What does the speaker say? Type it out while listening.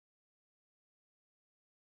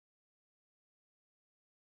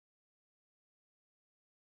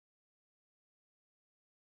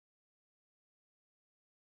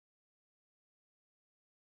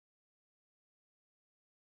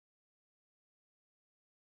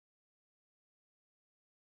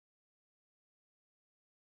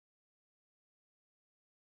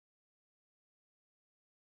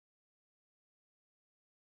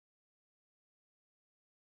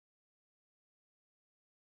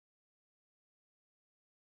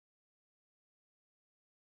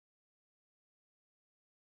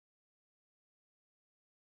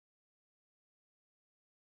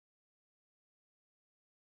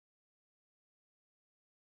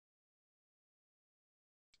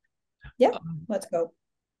Yeah, let's go.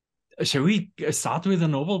 Shall we start with the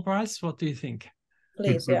Nobel Prize? What do you think?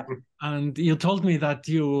 Please, yeah. And you told me that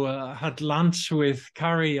you had lunch with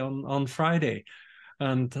Carrie on Friday,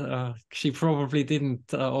 and she probably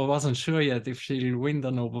didn't or wasn't sure yet if she'll win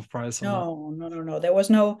the Nobel Prize or not. No. There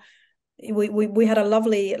was no. We had a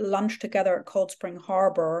lovely lunch together at Cold Spring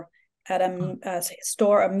Harbor at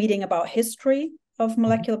a meeting about history of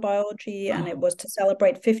molecular biology, and it was to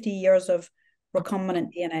celebrate 50 years of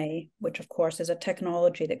recombinant DNA, which of course is a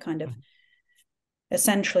technology that kind of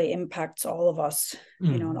essentially impacts all of us,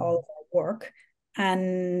 and all of our work.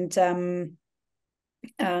 And then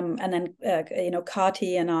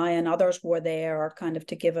Kati and I and others were there kind of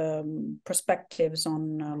to give perspectives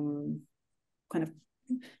on kind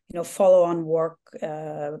of follow-on work,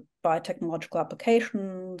 biotechnological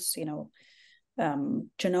applications,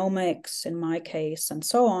 genomics in my case, and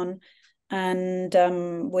so on. And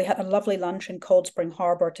we had a lovely lunch in Cold Spring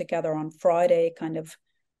Harbor together on Friday, kind of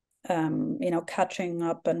catching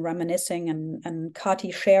up and reminiscing, and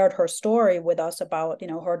Kati shared her story with us about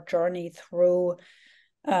her journey through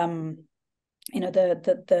the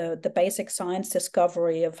basic science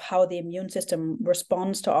discovery of how the immune system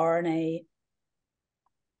responds to RNA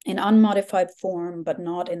in unmodified form, but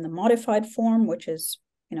not in the modified form, which is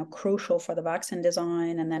crucial for the vaccine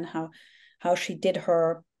design, and then how she did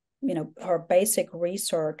her basic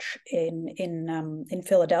research in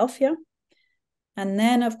Philadelphia. And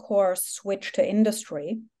then, of course, switch to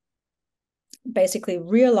industry, basically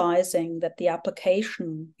realizing that the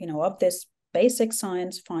application, of this basic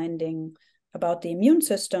science finding about the immune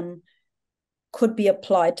system could be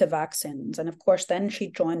applied to vaccines. And of course, then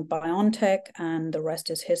she joined BioNTech, and the rest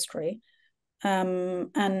is history. And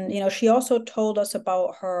she also told us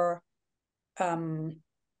about her, the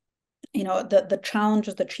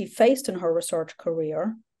challenges that she faced in her research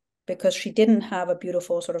career, because she didn't have a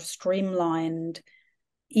beautiful sort of streamlined,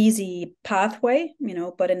 easy pathway,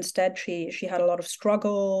 but instead she had a lot of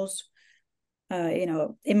struggles,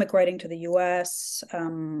 immigrating to the US,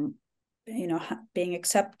 being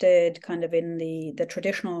accepted kind of in the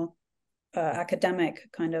traditional academic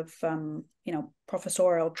kind of,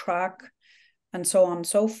 professorial track, and so on and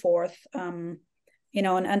so forth. And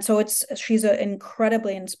so she's an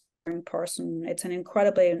incredibly inspiring person. It's an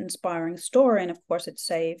incredibly inspiring story, and of course it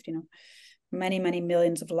saved many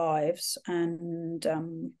millions of lives. And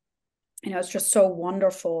it's just so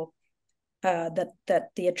wonderful that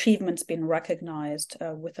the achievement's been recognized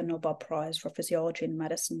with the Nobel Prize for Physiology and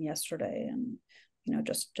Medicine yesterday, and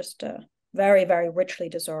just very, very richly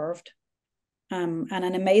deserved, and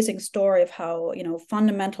an amazing story of how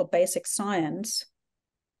fundamental basic science,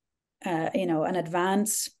 an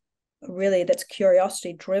advance really that's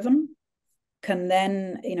curiosity driven, can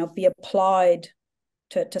then be applied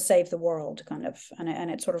to save the world, kind of, and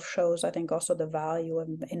it sort of shows, I think, also the value of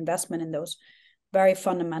investment in those very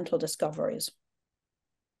fundamental discoveries.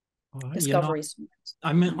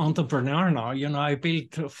 I'm an entrepreneur now. I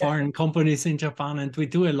build foreign companies in Japan, and we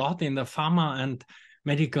do a lot in the pharma and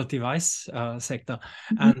medical device sector.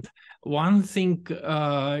 And one thing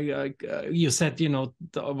you said,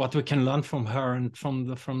 what we can learn from her and from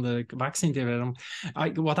the vaccine development.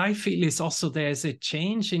 What I feel is also there's a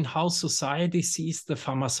change in how society sees the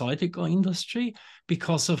pharmaceutical industry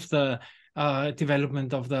because of the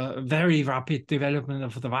development of the very rapid development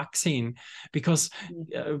of the vaccine. Because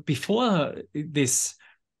before this,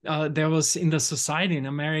 there was in the society in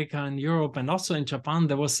America and Europe and also in Japan,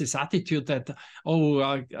 there was this attitude that, the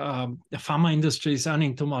pharma industry is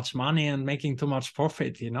earning too much money and making too much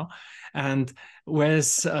profit, And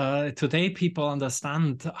whereas today people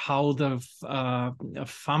understand how the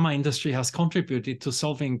pharma industry has contributed to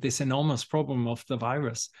solving this enormous problem of the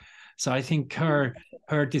virus. So I think her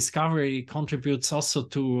discovery contributes also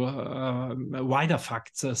to wider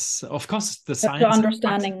factors. Of course, the science. To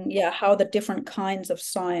understanding, how the different kinds of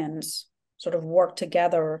science sort of work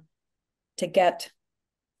together to get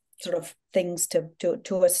sort of things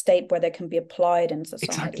to a state where they can be applied in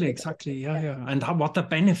society. Exactly. Yeah. And what the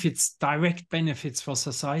direct benefits for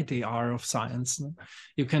society are of science. No?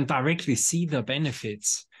 You can directly see the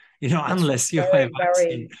benefits. Unless you have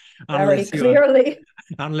vaccine, very clearly.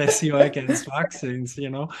 Unless you're against vaccines,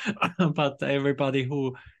 but everybody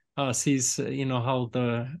who sees, how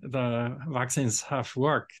the vaccines have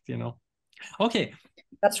worked, Okay.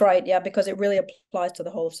 That's right. Yeah, because it really applies to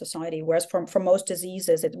the whole of society. Whereas for most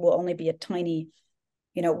diseases, it will only be a tiny,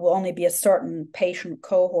 will only be a certain patient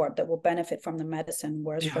cohort that will benefit from the medicine.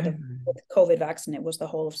 Whereas with the COVID vaccine, it was the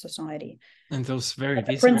whole of society. And those very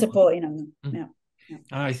visible. Principle, Yeah.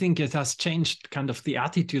 I think it has changed kind of the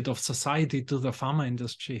attitude of society to the pharma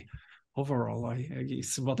industry. overall.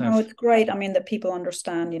 Is what No, it's great. I mean, that people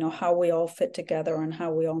understand, how we all fit together and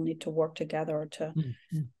how we all need to work together to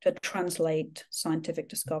translate scientific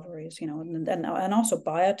discoveries, and also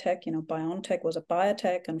biotech. BioNTech was a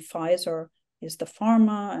biotech, and Pfizer is the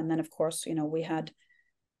pharma. And then, of course, we had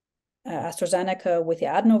AstraZeneca with the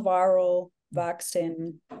adenoviral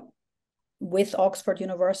vaccine with Oxford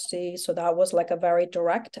University. So that was like a very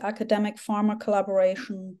direct academic pharma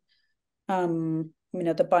collaboration. The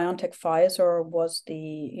BioNTech Pfizer was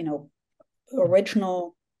the,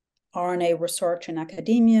 original RNA research in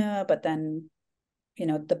academia, but then,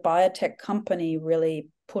 the biotech company really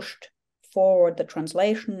pushed forward the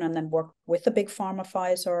translation and then worked with the big pharma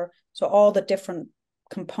Pfizer. So all the different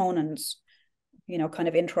components, kind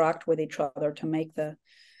of interact with each other to make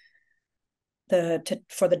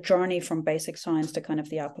for the journey from basic science to kind of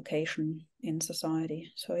the application in society.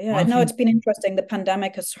 So yeah, no, it's been interesting. The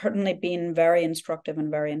pandemic has certainly been very instructive and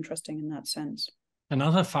very interesting in that sense.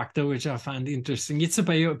 Another factor which I find interesting, it's a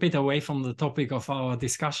bit away from the topic of our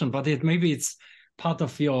discussion, but maybe it's part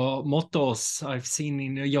of your mottos I've seen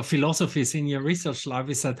in your philosophies in your research lab,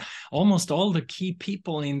 is that almost all the key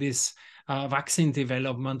people in this vaccine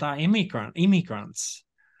development are immigrants.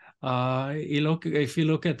 If you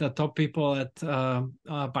look at the top people at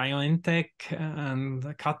BioNTech and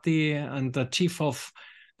Kati and the chief of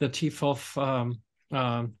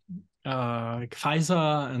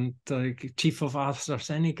Pfizer and the chief of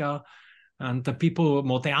AstraZeneca and the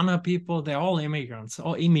Moderna people, they're all immigrants,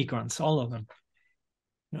 all of them.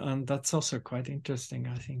 And that's also quite interesting,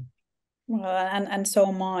 I think. Well, and so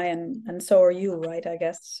am I, and so are you, right? I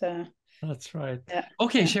guess. That's right. Yeah.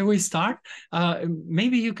 Okay, shall we start?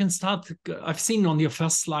 Maybe you can start. I've seen on your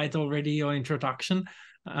first slide already your introduction.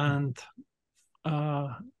 And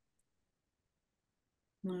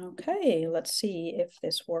okay, let's see if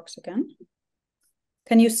this works again.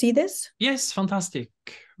 Can you see this? Yes, fantastic.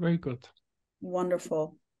 Very good.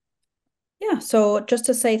 Wonderful. Yeah, so just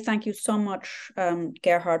to say thank you so much,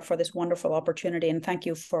 Gerhard, for this wonderful opportunity. And thank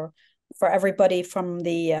you for everybody from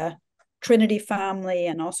the Trinity family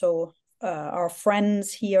and also our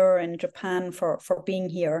friends here in Japan for being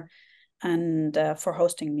here and for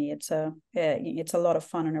hosting me. It's a lot of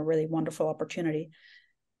fun and a really wonderful opportunity.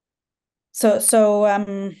 So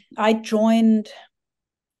I joined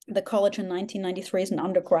the college in 1993 as an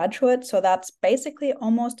undergraduate. So that's basically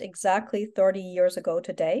almost exactly 30 years ago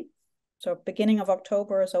today. So beginning of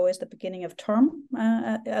October is always the beginning of term,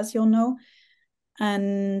 as you'll know.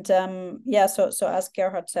 And so as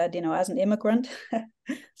Gerhard said, as an immigrant,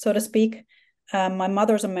 so to speak, my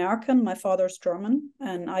mother's American, my father's German,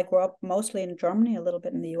 and I grew up mostly in Germany, a little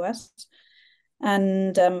bit in the US,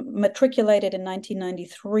 and matriculated in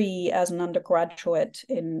 1993 as an undergraduate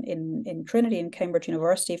in Trinity in Cambridge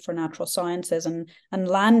University for Natural Sciences, and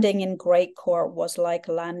landing in Great Court was like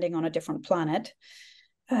landing on a different planet.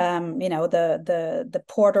 The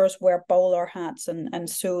porters wear bowler hats and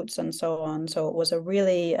suits and so on. So it was a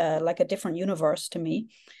really like a different universe to me,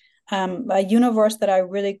 a universe that I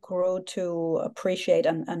really grew to appreciate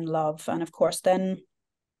and love. And of course, then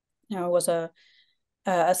I was a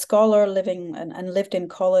scholar living and lived in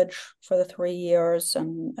college for the 3 years,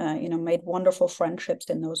 and made wonderful friendships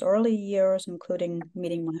in those early years, including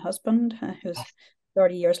meeting my husband, who's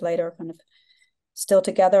 30 years later kind of still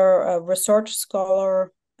together, a research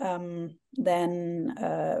scholar. Then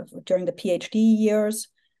during the PhD years,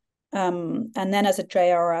 and then as a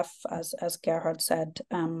JRF, as Gerhard said,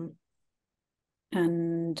 and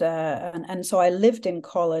so I lived in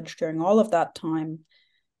college during all of that time,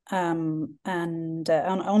 and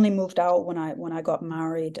only moved out when I got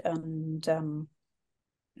married and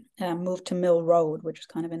moved to Mill Road, which is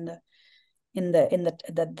kind of in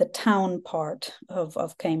the town part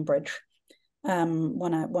of Cambridge.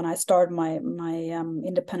 When I started my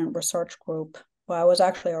independent research group, well, I was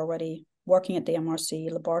actually already working at the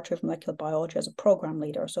MRC Laboratory of Molecular Biology as a program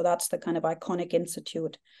leader. So that's the kind of iconic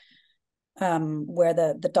institute where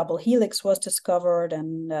the double helix was discovered,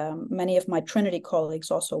 and many of my Trinity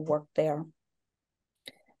colleagues also worked there.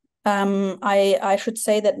 I should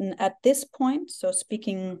say that at this point, so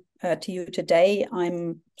speaking to you today,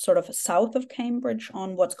 I'm sort of south of Cambridge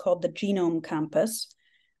on what's called the Genome Campus,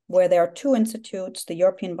 where there are two institutes, the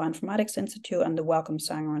European Bioinformatics Institute and the Wellcome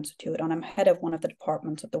Sanger Institute. And I'm head of one of the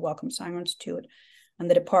departments at the Wellcome Sanger Institute. And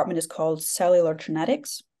the department is called Cellular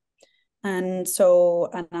Genetics. And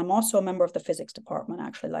I'm also a member of the physics department,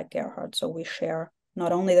 actually, like Gerhard. So we share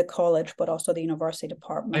not only the college, but also the university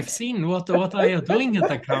department. I've seen what are you doing at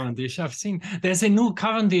the Cavendish? I've seen there's a new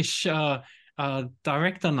Cavendish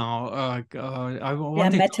director now. I yeah,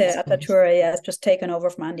 wanted Mette to ask you. Atatura, yeah, has just taken over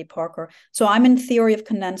from Andy Parker. So I'm in theory of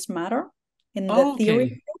condensed matter in the theory.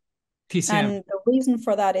 Okay, TCM. And the reason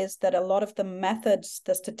for that is that a lot of the methods,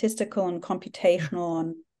 the statistical and computational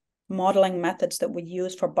and modeling methods that we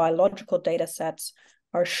use for biological data sets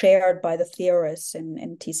are shared by the theorists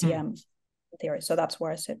in TCM theory. So that's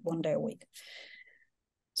where I sit 1 day a week.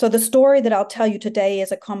 So the story that I'll tell you today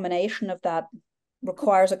is a combination of that,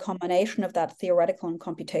 requires a combination of that theoretical and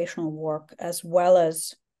computational work, as well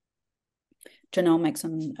as genomics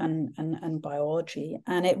and biology.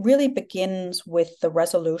 And it really begins with the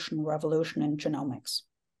resolution revolution in genomics.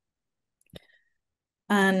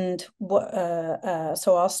 And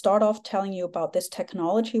so I'll start off telling you about this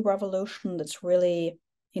technology revolution that's really,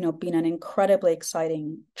 been an incredibly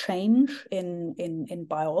exciting change in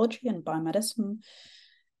biology and biomedicine.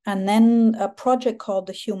 And then a project called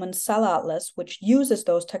the Human Cell Atlas, which uses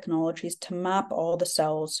those technologies to map all the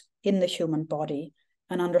cells in the human body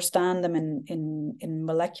and understand them in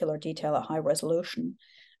molecular detail at high resolution.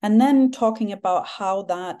 And then talking about how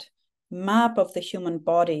that map of the human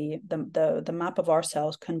body, the map of our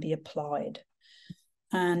cells, can be applied.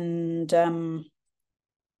 And so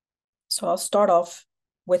I'll start off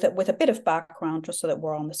with a bit of background, just so that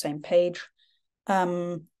we're on the same page.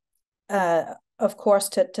 Of course,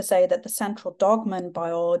 to say that the central dogma in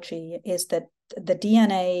biology is that the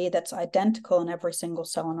DNA that's identical in every single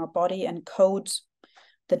cell in our body encodes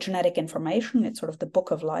the genetic information. It's sort of the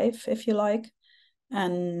book of life, if you like.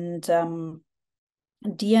 And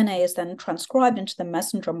DNA is then transcribed into the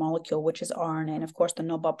messenger molecule, which is RNA. And of course, the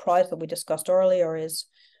Nobel Prize that we discussed earlier is,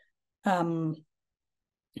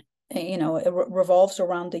 it revolves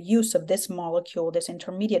around the use of this molecule, this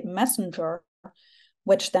intermediate messenger,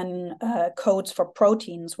 which then codes for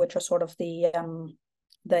proteins, which are sort of the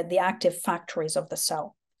active factories of the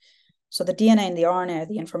cell. So the DNA and the RNA are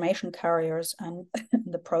the information carriers, and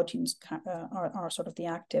the proteins are sort of the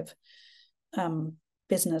active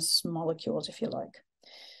business molecules, if you like.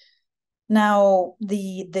 Now,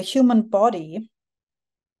 the human body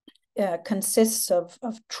consists of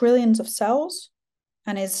trillions of cells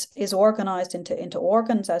and is organized into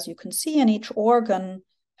organs, as you can see, and each organ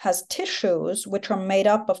has tissues which are made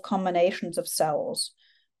up of combinations of cells.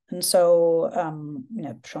 And so,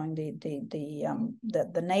 showing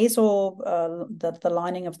the nasal, the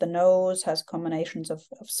lining of the nose has combinations of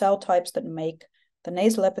cell types that make the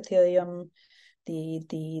nasal epithelium. The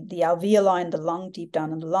alveoli in the lung, deep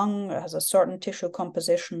down in the lung, has a certain tissue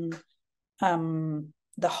composition. The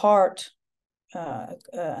heart,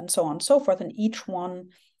 and so on and so forth, and each one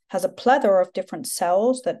has a plethora of different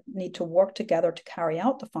cells that need to work together to carry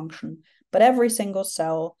out the function. But every single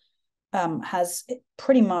cell has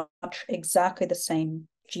pretty much exactly the same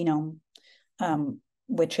genome,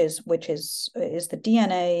 which is the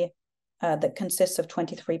DNA that consists of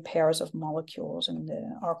 23 pairs of molecules in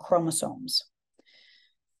our chromosomes.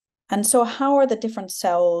 And so, how are the different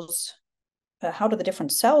cells? How do the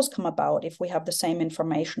different cells come about if we have the same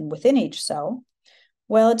information within each cell?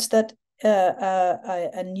 Well, it's that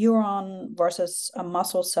a neuron versus a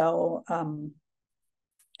muscle cell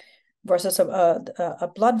versus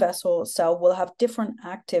a blood vessel cell will have different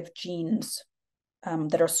active genes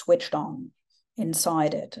that are switched on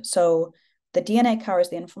inside it. So the DNA carries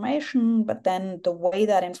the information, but then the way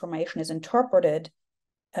that information is interpreted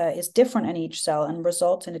is different in each cell and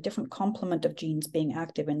results in a different complement of genes being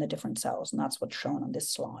active in the different cells. And that's what's shown on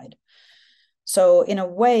this slide. So in a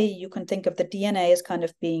way, you can think of the DNA as kind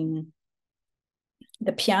of being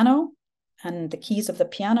the piano and the keys of the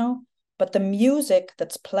piano, but the music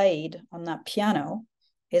that's played on that piano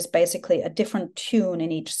is basically a different tune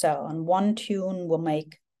in each cell. And one tune will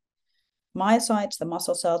make myocytes, the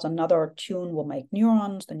muscle cells, another tune will make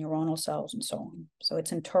neurons, the neuronal cells, and so on. So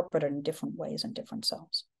it's interpreted in different ways in different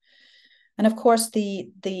cells. And of course, the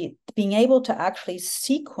being able to actually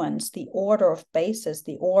sequence the order of bases,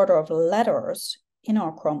 the order of letters in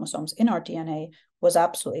our chromosomes, in our DNA, was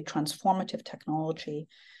absolutely transformative technology.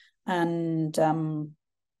 And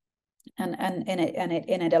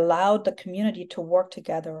it allowed the community to work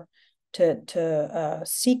together to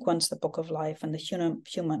sequence the book of life and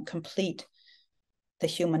complete the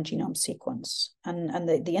human genome sequence. And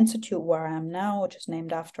the institute where I am now, which is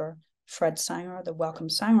named after Fred Sanger, the Wellcome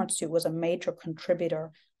Sanger Institute, was a major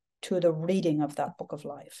contributor to the reading of that book of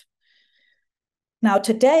life. Now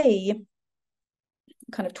today,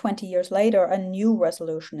 kind of 20 years later, a new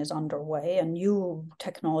revolution is underway, a new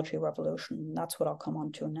technology revolution. That's what I'll come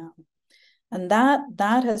on to now. And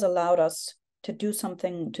that has allowed us to do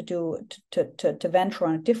something, to venture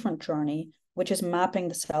on a different journey, which is mapping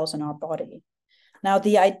the cells in our body. Now,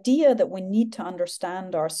 the idea that we need to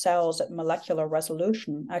understand our cells at molecular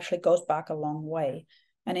resolution actually goes back a long way.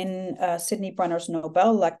 And in Sidney Brenner's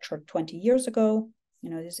Nobel lecture 20 years ago,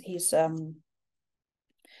 he's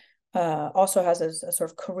also has a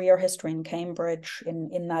sort of career history in Cambridge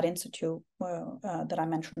in that institute that I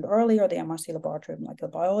mentioned earlier, the MRC Laboratory of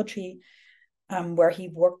Molecular Biology, where he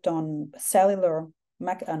worked on cellular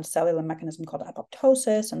mechanism called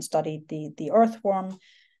apoptosis and studied the earthworm.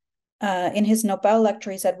 In his Nobel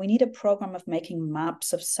lecture, he said, we need a program of making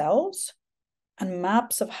maps of cells and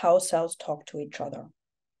maps of how cells talk to each other.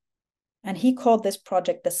 And he called this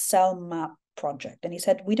project the Cell Map Project. And he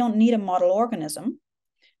said, we don't need a model organism.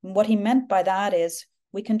 And what he meant by that is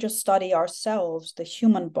we can just study ourselves, the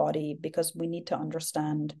human body, because we need to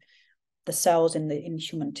understand the cells in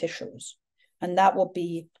human tissues. And that will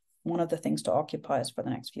be one of the things to occupy us for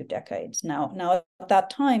the next few decades. Now at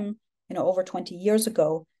that time, over 20 years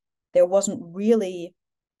ago, there wasn't really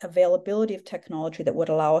availability of technology that would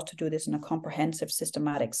allow us to do this in a comprehensive,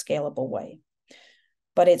 systematic, scalable way.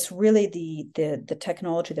 But it's really the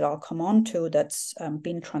technology that I'll come on to that's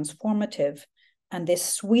been transformative. And this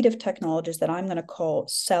suite of technologies that I'm going to call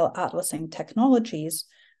cell atlasing technologies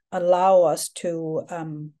allow us to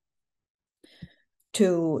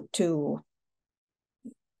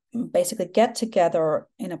basically get together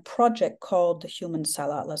in a project called the Human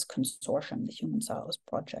Cell Atlas Consortium, the Human Cell Atlas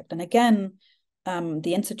Project. And again,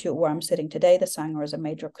 the institute where I'm sitting today, the Sanger, is a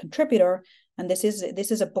major contributor. And this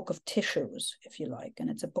is a book of tissues, if you like, and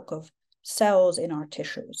it's a book of cells in our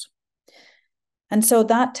tissues. And so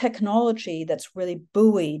that technology that's really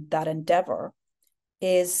buoyed that endeavor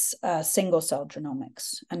is single cell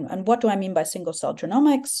genomics. And what do I mean by single cell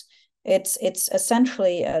genomics? It's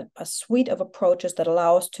essentially a suite of approaches that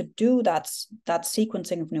allow us to do that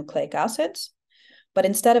sequencing of nucleic acids. But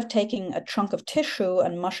instead of taking a chunk of tissue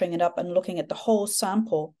and mushing it up and looking at the whole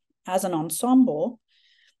sample as an ensemble,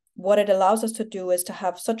 what it allows us to do is to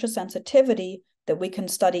have such a sensitivity that we can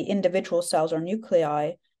study individual cells or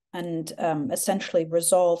nuclei and essentially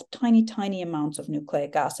resolve tiny, tiny amounts of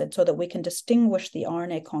nucleic acid so that we can distinguish the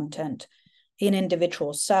RNA content in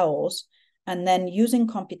individual cells. And then using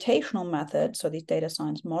computational methods, so these data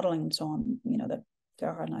science modeling and so on, that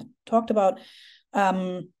Gerhard and I talked about,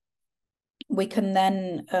 we can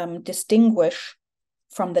then distinguish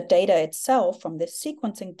from the data itself, from this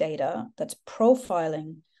sequencing data that's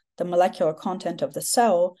profiling the molecular content of the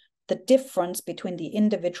cell, the difference between the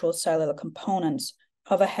individual cellular components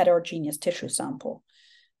of a heterogeneous tissue sample.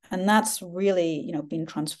 And that's really, been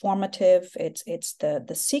transformative. It's the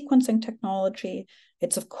sequencing technology.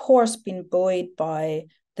 It's, of course, been buoyed by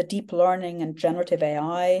the deep learning and generative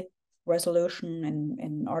AI resolution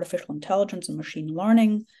in artificial intelligence and machine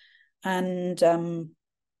learning. And that's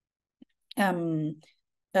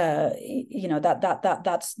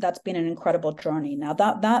been an incredible journey. Now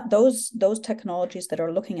those technologies that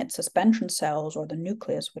are looking at suspension cells or the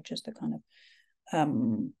nucleus, which is the kind of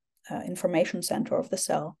information center of the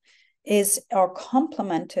cell, are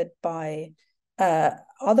complemented by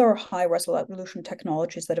other high resolution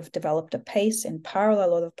technologies that have developed apace in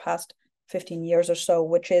parallel over the past 15 years or so,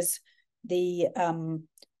 which is the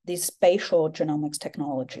spatial genomics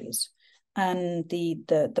technologies. And the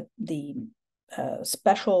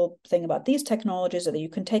special thing about these technologies is that you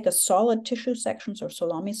can take a solid tissue section, or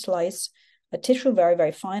salami slice a tissue very,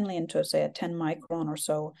 very finely into, say, a 10 micron or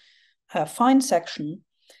so fine section,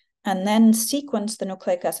 and then sequence the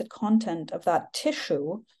nucleic acid content of that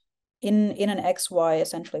tissue in an XY,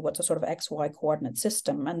 essentially what's a sort of XY coordinate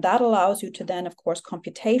system. And that allows you to then, of course,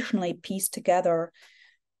 computationally piece together,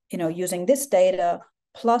 using this data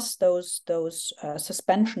plus those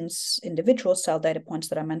suspensions, individual cell data points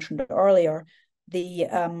that I mentioned earlier, the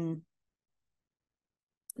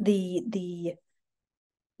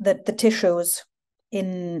tissues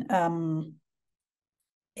in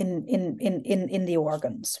the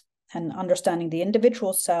organs, and understanding the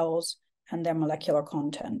individual cells and their molecular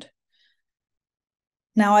content.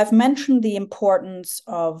 Now, I've mentioned the importance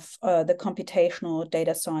of the computational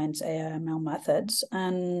data science AI/ML methods,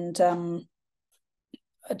 and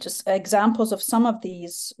just examples of some of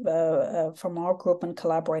these from our group and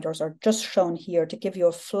collaborators are just shown here to give you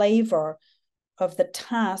a flavor of the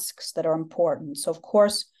tasks that are important. So, of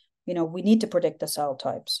course, we need to predict the cell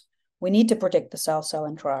types. We need to predict the cell-cell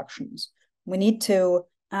interactions. We need to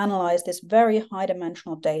analyze this very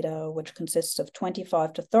high-dimensional data, which consists of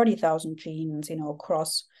 25 to 30,000 genes,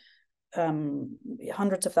 across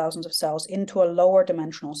hundreds of thousands of cells into a lower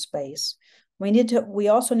dimensional space. We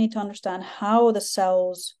also need to understand how the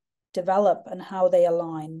cells develop and how they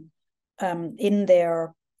align in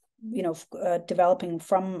their developing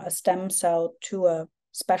from a stem cell to a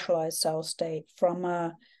specialized cell state, from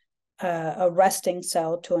a resting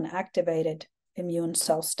cell to an activated immune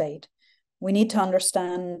cell state. We need to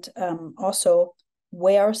understand also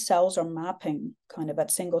where cells are mapping kind of at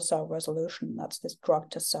single cell resolution. That's this drug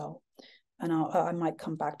to cell. And I might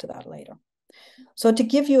come back to that later. So to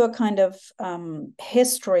give you a kind of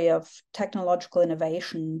history of technological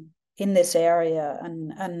innovation in this area,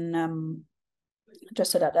 and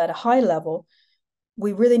just at a high level,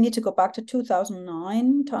 we really need to go back to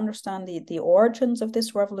 2009 to understand the origins of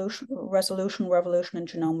this revolution in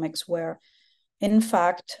genomics, where in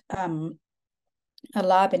fact a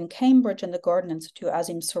lab in Cambridge in the Gordon Institute,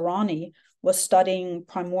 Azim Sarani, was studying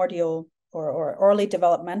primordial or early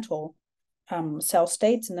developmental cell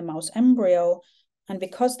states in the mouse embryo. And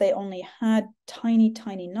because they only had tiny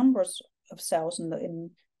numbers of cells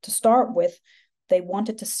to start with, they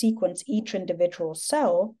wanted to sequence each individual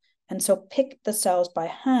cell, and so picked the cells by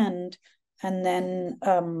hand, and then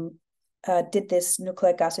did this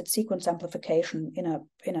nucleic acid sequence amplification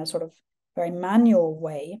in a sort of very manual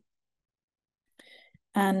way.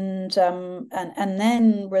 And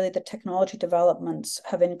then really the technology developments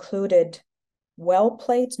have included well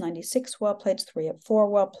plates, 96 well plates, 304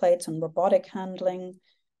 well plates, and robotic handling,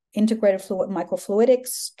 integrated fluid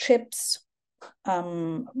microfluidics chips,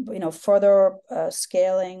 further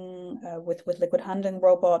scaling with liquid handling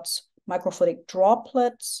robots, microfluidic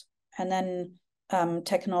droplets, and then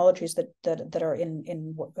technologies that are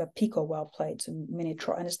in pico well plates and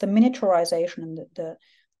miniature. And it's the miniaturization and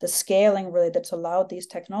the scaling really that's allowed these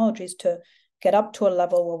technologies to get up to a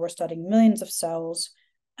level where we're studying millions of cells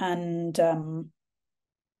and can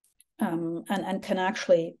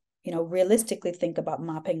actually realistically think about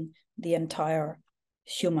mapping the entire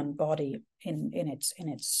human body in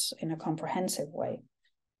a comprehensive way.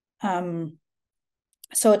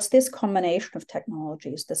 So it's this combination of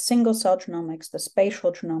technologies, the single cell genomics, the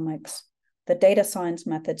spatial genomics, the data science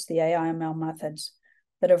methods, the AI/ML methods,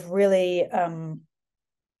 that have really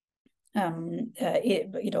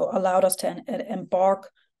allowed us to embark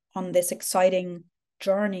on this exciting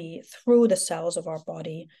journey through the cells of our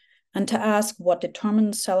body, and to ask what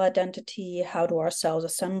determines cell identity, how do our cells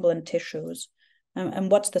assemble in tissues,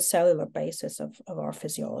 and what's the cellular basis of our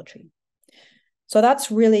physiology. So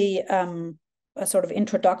that's really a sort of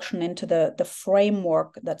introduction into the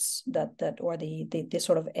framework or the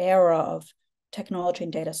sort of era of technology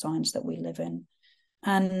and data science that we live in.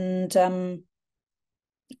 And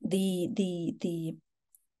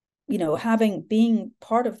being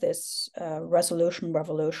part of this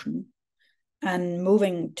revolution and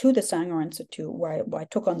moving to the Sanger Institute, where I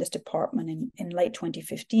took on this department in late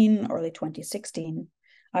 2015, early 2016,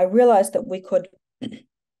 I realized that we could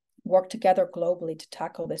work together globally to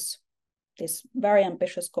tackle this very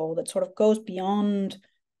ambitious goal that sort of goes beyond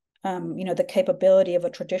the capability of a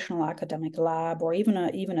traditional academic lab, or even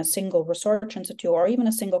a single research institute, or even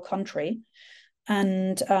a single country.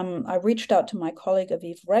 And I reached out to my colleague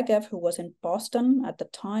Aviv Regev, who was in Boston at the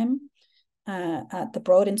time, at the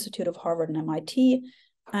Broad Institute of Harvard and MIT,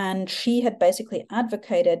 and she had basically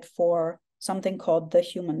advocated for something called the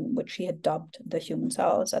human, which she had dubbed the human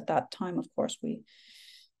cells. At that time, of course,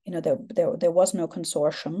 there was no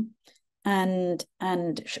consortium, and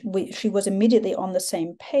she was immediately on the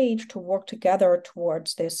same page to work together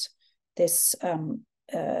towards this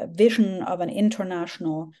vision of an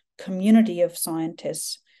international community of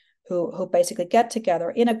scientists who basically get together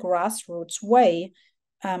in a grassroots way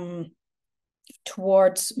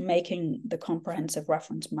towards making the comprehensive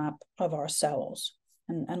reference map of our cells.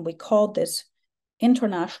 And we called this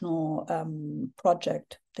international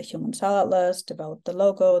project the Human Cell Atlas, developed the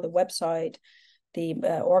logo, the website,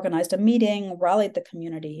 organized a meeting, rallied the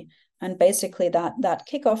community. And basically that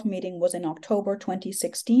kickoff meeting was in October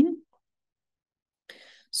 2016.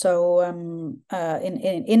 So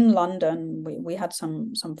in London, we had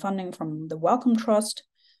some funding from the Wellcome Trust.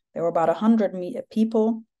 There were about 100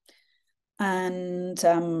 people. And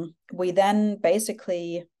we then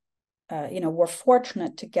basically, were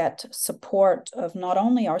fortunate to get support of not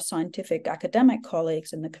only our scientific academic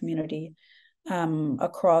colleagues in the community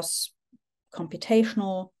across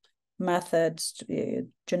computational methods,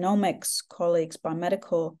 genomics colleagues,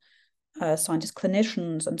 biomedical scientists,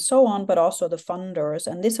 clinicians, and so on, but also the funders.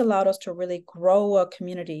 And this allowed us to really grow a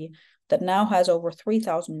community that now has over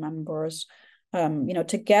 3,000 members.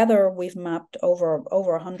 Together we've mapped over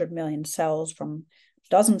 100 million cells from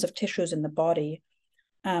dozens of tissues in the body.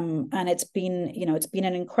 And it's been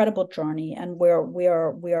an incredible journey, and we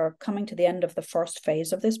are coming to the end of the first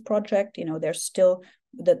phase of this project. There's still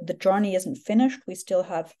the journey isn't finished. We still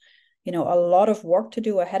have a lot of work to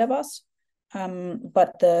do ahead of us.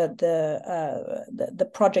 But the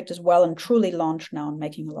project is well and truly launched now and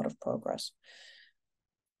making a lot of progress.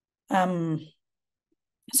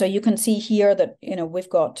 So you can see here that we've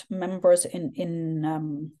got members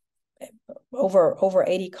in over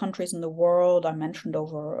 80 countries in the world. I mentioned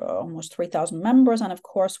over almost 3,000 members, and of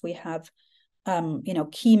course we have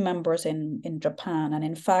key members in Japan. And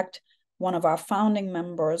in fact, one of our founding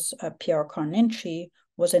members, Pierre Carninci,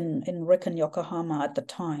 was in Riken, Yokohama at the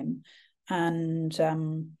time. And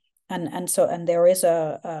there is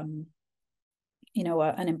an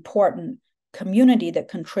important community that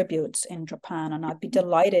contributes in Japan, and I'd be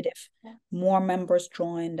delighted if more members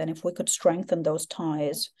joined and if we could strengthen those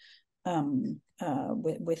ties with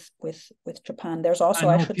Japan. There's also,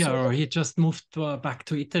 I should say, he just moved back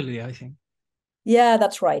to Italy, I think. Yeah,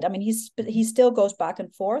 that's right. I mean, he still goes back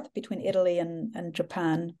and forth between Italy and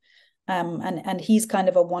Japan, and he's kind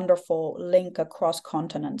of a wonderful link across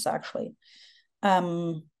continents, actually.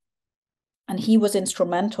 And he was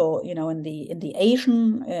instrumental, in the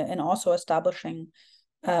Asian, in also establishing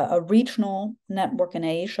a regional network in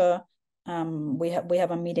Asia. We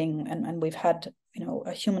have a meeting, and we've had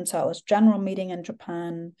a Human Cellulose General meeting in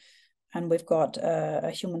Japan, and we've got a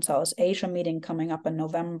Human Cellulose Asia meeting coming up in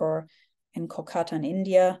November in Kolkata in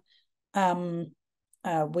India.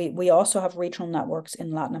 We also have regional networks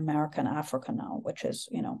in Latin America and Africa now, which is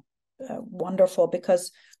wonderful,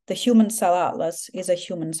 because the Human Cell Atlas is a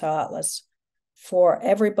Human Cell Atlas for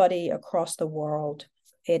everybody across the world.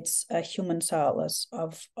 It's a Human Cell Atlas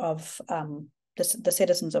of the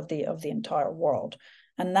citizens of the entire world,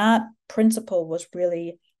 and that principle was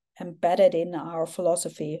really embedded in our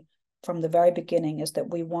philosophy from the very beginning, is that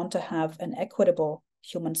we want to have an equitable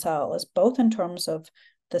human cell atlas, both in terms of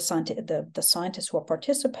the scientists who are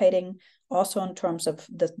participating, also in terms of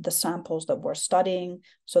the samples that we're studying,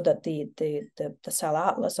 so that the cell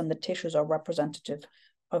atlas and the tissues are representative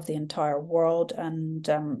of the entire world. And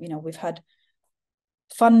we've had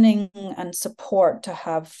funding and support to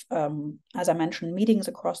have, as I mentioned, meetings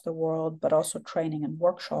across the world, but also training and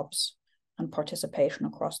workshops and participation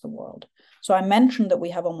across the world. So I mentioned that we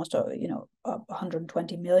have almost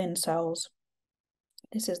 120 million cells.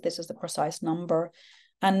 This is the precise number.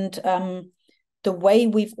 And the way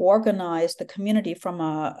we've organized the community from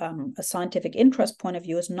a scientific interest point of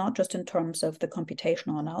view is not just in terms of the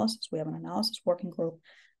computational analysis. We have an analysis working group,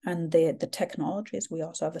 and the technologies. We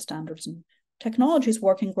also have a standards and technologies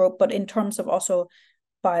working group, but in terms of also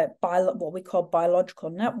by what we call biological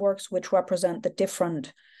networks, which represent the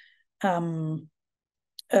different medical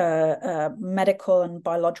and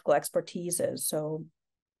biological expertises. So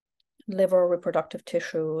liver, reproductive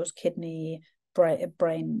tissues, kidney,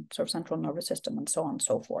 brain, sort of central nervous system, and so on and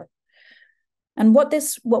so forth. And what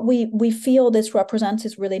we feel this represents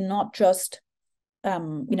is really not just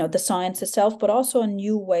the science itself, but also a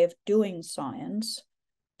new way of doing science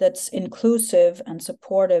that's inclusive and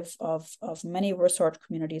supportive of many research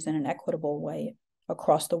communities in an equitable way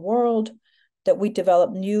across the world, that we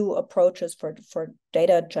develop new approaches for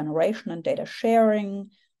data generation and data sharing.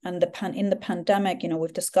 And in the pandemic,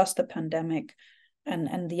 we've discussed the pandemic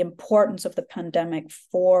and the importance of the pandemic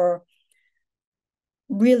for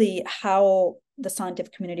really how the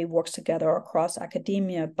scientific community works together across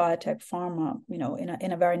academia, biotech, pharma,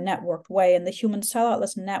 in a very networked way. And the Human Cell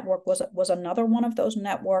Atlas Network was another one of those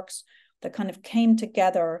networks that kind of came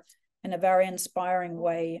together in a very inspiring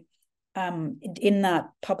way in that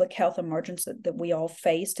public health emergency that we all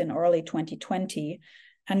faced in early 2020.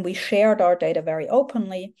 And we shared our data very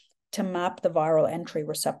openly to map the viral entry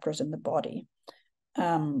receptors in the body. May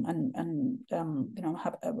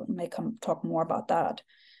talk more about that.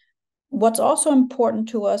 What's also important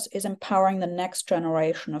to us is empowering the next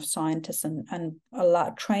generation of scientists and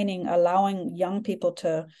allowing young people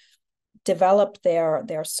to develop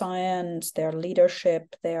their science, their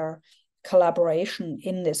leadership, their collaboration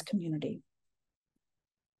in this community.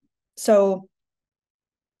 So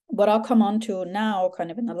what I'll come on to now,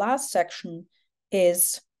 kind of in the last section,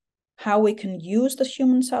 is how we can use the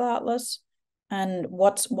Human Cell Atlas, and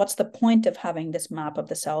what's the point of having this map of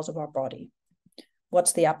the cells of our body.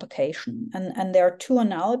 What's the application? And there are two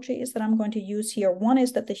analogies that I'm going to use here. One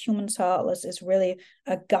is that the Human Cell Atlas is really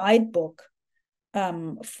a guidebook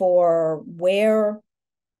for where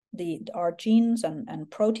our genes and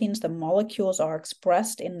proteins, the molecules, are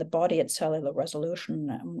expressed in the body at cellular resolution,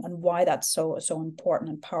 and why that's so important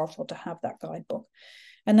and powerful to have that guidebook.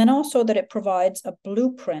 And then also that it provides a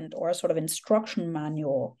blueprint or a sort of instruction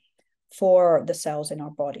manual for the cells in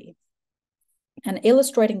our body. And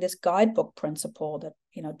illustrating this guidebook principle that,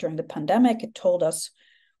 during the pandemic, it told us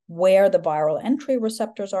where the viral entry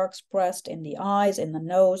receptors are expressed in the eyes, in the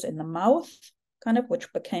nose, in the mouth, kind of,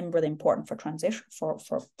 which became really important for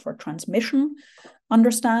transmission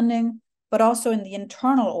understanding, but also in the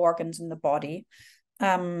internal organs in the body,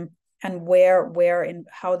 and where in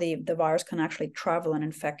how the virus can actually travel and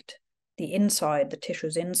infect the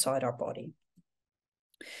tissues inside our body.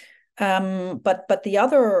 But the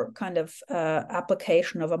other kind of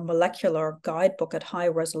application of a molecular guidebook at high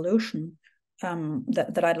resolution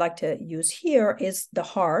that I'd like to use here is the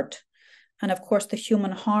heart. And of course, the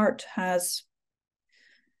human heart has,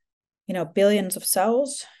 billions of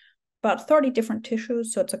cells, about 30 different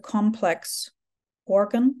tissues. So it's a complex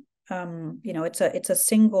organ. It's a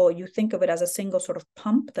single, you think of it as a single sort of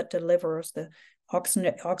pump that delivers the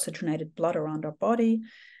oxygenated blood around our body.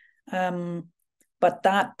 But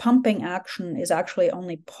that pumping action is actually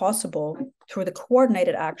only possible through the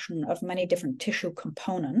coordinated action of many different tissue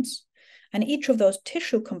components. And each of those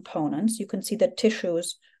tissue components, you can see the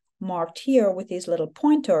tissues marked here with these little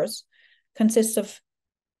pointers, consists of,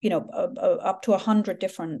 up to 100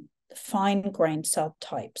 different fine-grained cell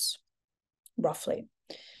types, roughly.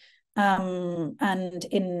 And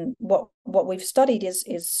in what we've studied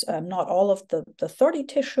is not all of the 30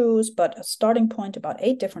 tissues, but a starting point, about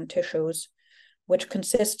 8 different tissues, which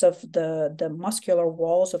consists of the muscular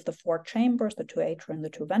walls of the 4 chambers, the 2 atria and the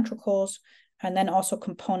 2 ventricles, and then also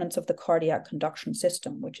components of the cardiac conduction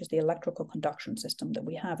system, which is the electrical conduction system that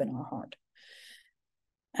we have in our heart.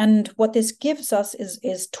 And what this gives us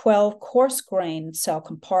is 12 coarse-grained cell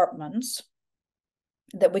compartments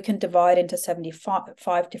that we can divide into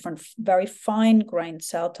 75 different very fine-grained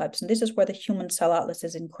cell types. And this is where the human cell atlas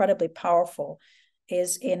is incredibly powerful,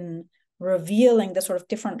 is in revealing the sort of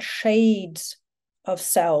different shades of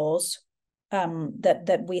cells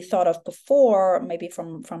that we thought of before, maybe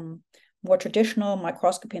from more traditional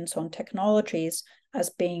microscopy and so on technologies,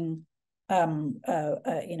 as being a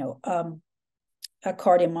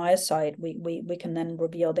cardiomyocyte. We can then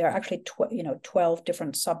reveal there are actually 12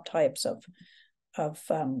 different subtypes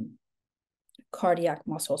of cardiac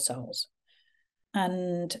muscle cells.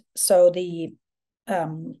 And so the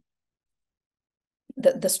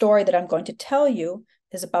story that I'm going to tell you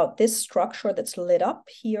is about this structure that's lit up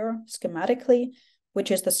here schematically,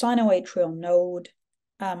 which is the sinoatrial node,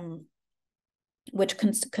 which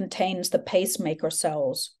contains the pacemaker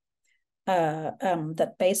cells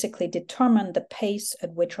that basically determine the pace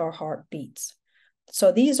at which our heart beats.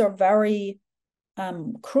 So these are very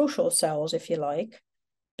crucial cells, if you like,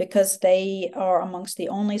 because they are amongst the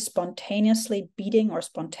only spontaneously beating or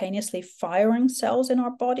spontaneously firing cells in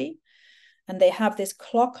our body. And they have this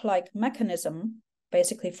clock-like mechanism,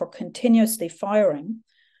 basically for continuously firing,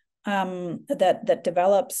 that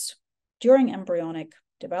develops during embryonic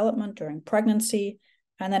development, during pregnancy,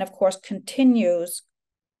 and then, of course, continues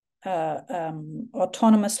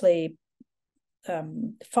autonomously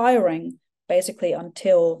firing basically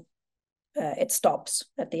until it stops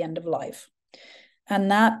at the end of life. And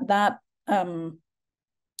that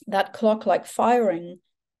clock-like firing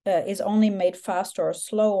is only made faster or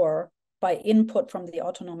slower by input from the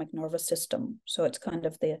autonomic nervous system. So it's kind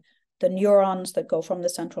of the neurons that go from the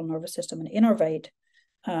central nervous system and innervate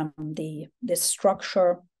this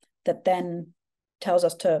structure that then tells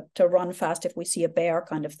us to run fast if we see a bear,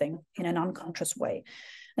 kind of thing, in an unconscious way.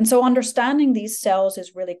 And so understanding these cells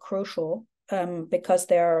is really crucial because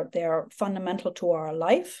they're fundamental to our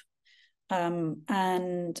life.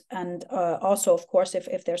 And also, of course,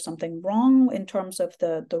 if there's something wrong in terms of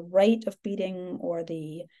the rate of beating or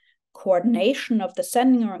the coordination of the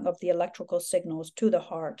sending of the electrical signals to the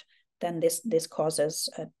heart, then this causes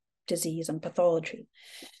disease and pathology.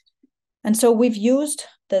 And so we've used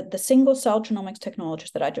the single cell genomics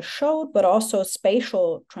technologies that I just showed, but also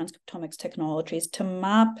spatial transcriptomics technologies to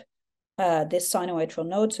map this sinoatrial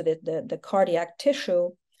node, so the cardiac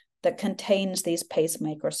tissue that contains these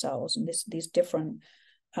pacemaker cells, and these different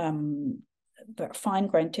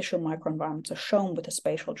fine-grained tissue microenvironments are shown with the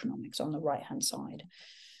spatial genomics on the right-hand side.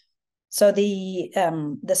 So the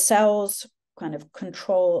cells kind of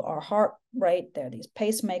control our heart rate. They're these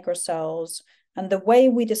pacemaker cells. And the way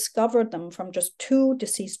we discovered them from just 2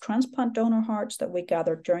 deceased transplant donor hearts that we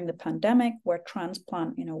gathered during the pandemic, where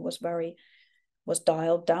transplant, was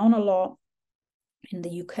dialed down a lot in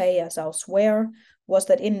the UK as elsewhere, was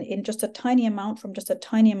that in just a tiny amount, from just a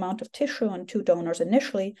tiny amount of tissue and 2 donors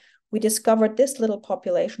initially, we discovered this little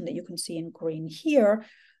population that you can see in green here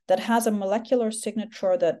that has a molecular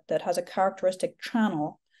signature that has a characteristic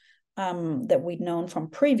channel that we'd known from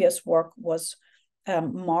previous work was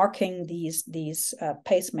marking these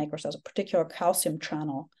pacemaker cells, a particular calcium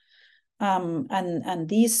channel. And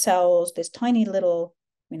these cells, this tiny little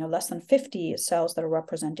less than 50 cells that are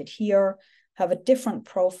represented here, have a different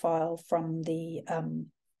profile from the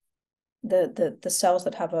cells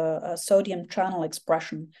that have a sodium channel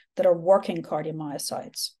expression that are working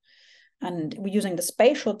cardiomyocytes. And using the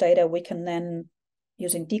spatial data, we can then,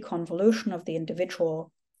 using deconvolution of the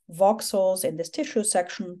individual voxels in this tissue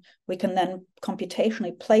section, we can then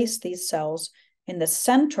computationally place these cells in the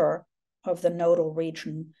center of the nodal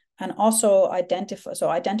region, and also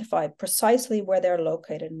identify precisely where they're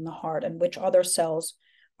located in the heart and which other cells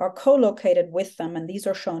are co-located with them. And these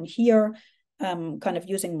are shown here, kind of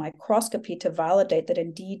using microscopy to validate that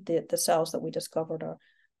indeed the cells that we discovered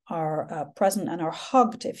are present and are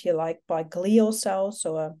hugged, if you like, by glial cells,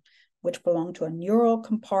 which belong to a neural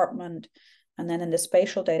compartment. And then in the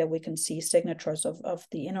spatial data, we can see signatures of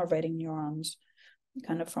the innervating neurons,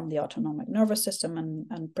 kind of from the autonomic nervous system,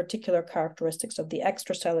 and particular characteristics of the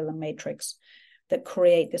extracellular matrix that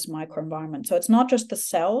create this microenvironment. So it's not just the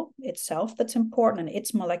cell itself that's important and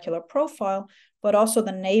its molecular profile, but also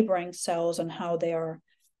the neighboring cells and how they are,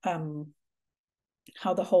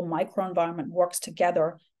 how the whole microenvironment works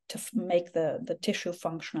together to make the tissue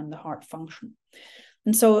function and the heart function.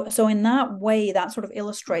 And so in that way, that sort of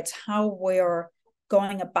illustrates how we're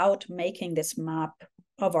going about making this map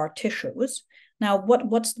of our tissues. Now,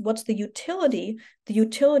 what's the utility? The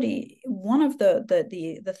utility, one of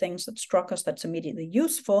the things that struck us that's immediately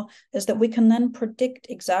useful is that we can then predict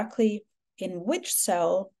exactly in which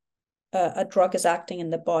cell a drug is acting in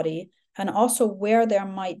the body, and also where there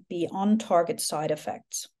might be on-target side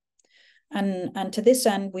effects. And to this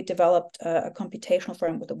end, we developed a computational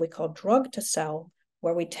framework that we call drug to cell,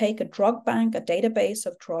 where we take a drug bank, a database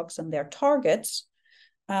of drugs and their targets,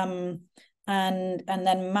 and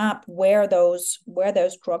then map where those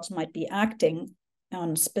drugs might be acting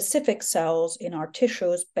on specific cells in our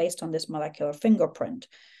tissues based on this molecular fingerprint.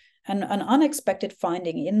 And an unexpected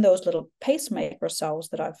finding in those little pacemaker cells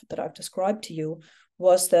that I've described to you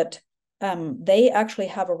was that they actually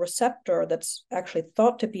have a receptor that's actually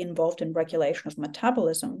thought to be involved in regulation of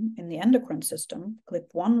metabolism in the endocrine system,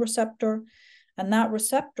 GLP-1 receptor. And that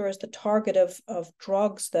receptor is the target of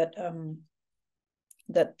drugs that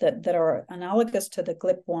are analogous to the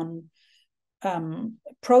GLP-1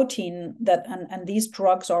 protein. And these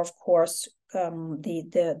drugs are, of course,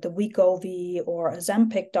 the Wegovy or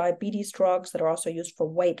Ozempic diabetes drugs that are also used for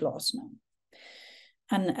weight loss now.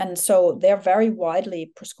 And so they're very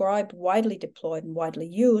widely prescribed, widely deployed, and widely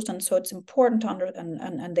used. And so it's important to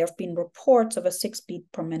and there have been reports of a 6 beat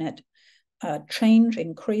per minute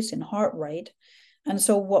increase in heart rate. And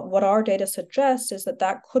so what our data suggests is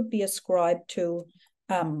that could be ascribed to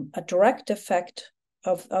a direct effect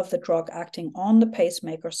of the drug acting on the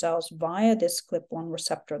pacemaker cells via this GLP-1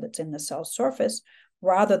 receptor that's in the cell surface,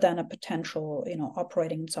 rather than a potential,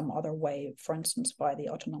 operating in some other way, for instance, by the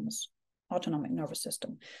autonomic nervous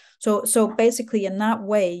system. So basically, in that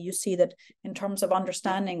way, you see that in terms of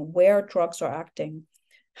understanding where drugs are acting,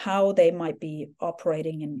 how they might be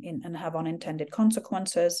operating and have unintended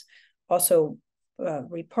consequences, also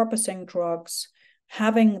repurposing drugs,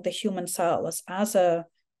 having the human cell atlas as a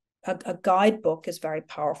guidebook is very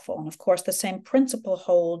powerful. And of course, the same principle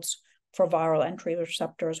holds for viral entry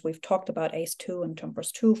receptors. We've talked about ACE2 and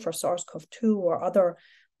TMPRSS2 for SARS-CoV-2 or other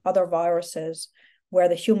viruses, where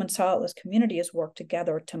the human cell atlas community has worked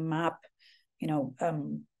together to map,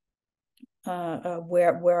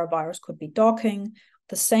 where a virus could be docking.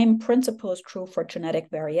 The same principle is true for genetic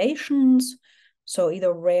variations. So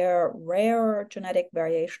either rare genetic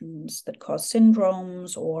variations that cause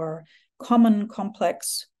syndromes, or common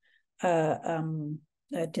complex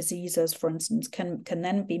diseases, for instance, can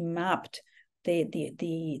then be mapped.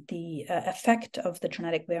 The effect of the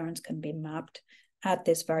genetic variants can be mapped at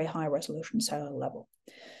this very high resolution cellular level.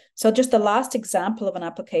 So just the last example of an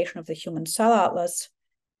application of the human cell atlas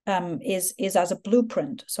is as a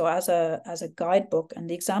blueprint, so as a guidebook. And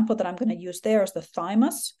the example that I'm going to use there is the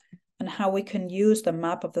thymus, and how we can use the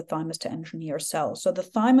map of the thymus to engineer cells. So the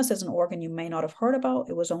thymus is an organ you may not have heard about.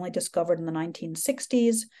 It was only discovered in the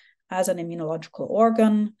 1960s as an immunological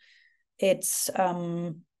organ. It's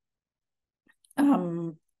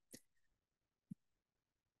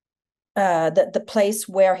the place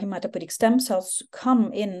where hematopoietic stem cells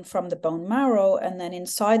come in from the bone marrow, and then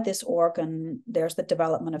inside this organ, there's the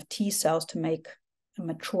development of T cells to make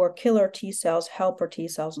mature killer T cells, helper T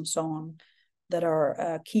cells, and so on, that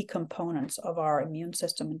are key components of our immune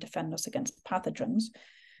system and defend us against pathogens.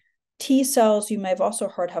 T cells, you may have also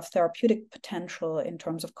heard, have therapeutic potential in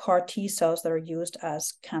terms of CAR T cells that are used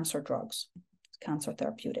as cancer drugs, cancer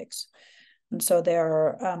therapeutics. And so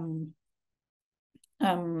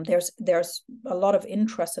there's a lot of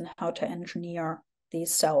interest in how to engineer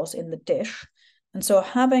these cells in the dish. And so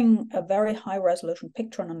having a very high resolution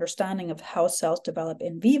picture and understanding of how cells develop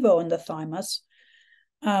in vivo in the thymus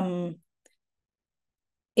has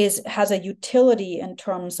a utility in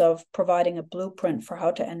terms of providing a blueprint for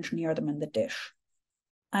how to engineer them in the dish.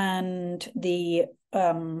 And the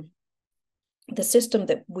system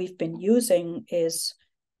that we've been using is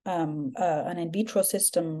an in vitro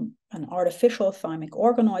system, an artificial thymic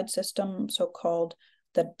organoid system, so-called,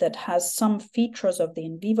 that has some features of the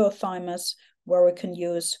in vivo thymus, where we can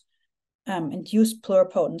use induced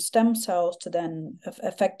pluripotent stem cells to then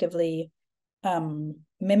effectively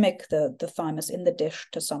mimic the thymus in the dish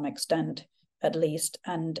to some extent, at least,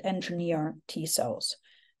 and engineer T cells.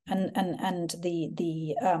 And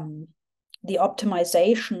the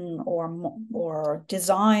optimization or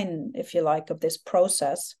design, if you like, of this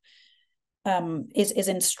process is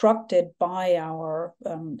instructed by our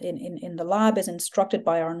in the lab, is instructed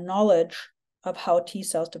by our knowledge of how T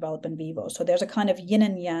cells develop in vivo. So there's a kind of yin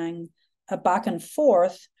and yang, a back and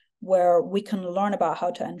forth, where we can learn about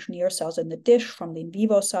how to engineer cells in the dish from the in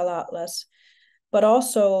vivo cell atlas, but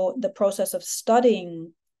also the process of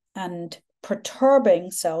studying and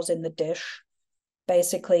perturbing cells in the dish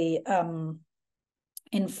basically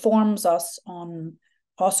informs us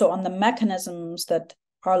also on the mechanisms that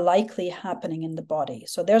are likely happening in the body.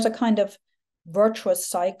 So there's a kind of virtuous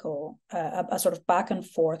cycle, a sort of back and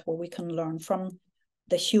forth, where we can learn from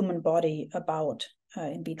the human body about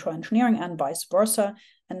in vitro engineering and vice versa.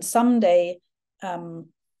 And someday,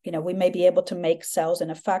 we may be able to make cells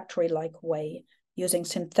in a factory-like way using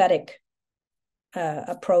synthetic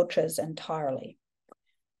approaches entirely.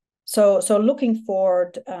 So looking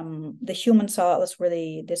forward, the human cell atlas,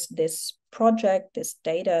 really, this project, this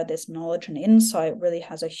data, this knowledge and insight really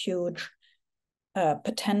has a huge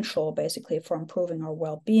potential, basically, for improving our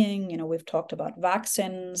well-being. We've talked about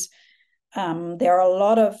vaccines. There are a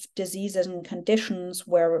lot of diseases and conditions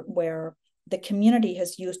where the community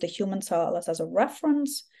has used the human cell atlas as a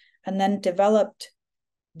reference and then developed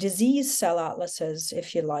disease cell atlases,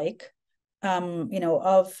 if you like,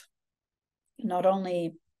 of not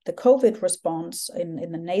only the COVID response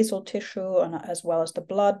in the nasal tissue and as well as the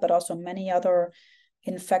blood, but also many other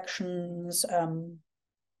infections,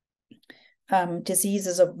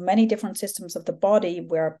 diseases of many different systems of the body,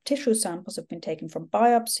 where tissue samples have been taken from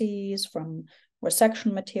biopsies, from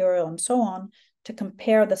resection material, and so on, to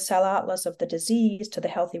compare the cell atlas of the disease to the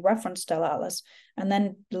healthy reference cell atlas, and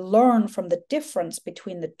then learn from the difference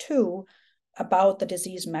between the two about the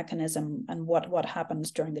disease mechanism and what happens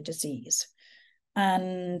during the disease.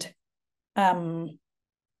 And so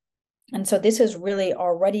this has really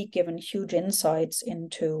already given huge insights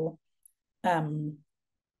into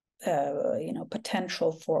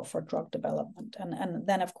potential for drug development. And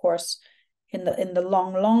then, of course, in the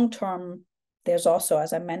long term, there's also,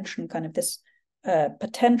 as I mentioned, kind of this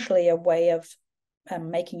potentially a way of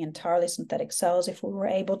making entirely synthetic cells if we were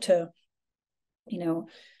able to,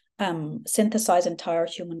 synthesize entire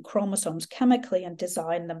human chromosomes chemically and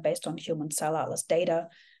design them based on human cell atlas data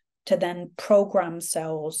to then program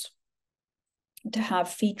cells to have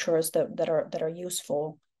features that are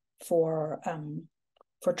useful for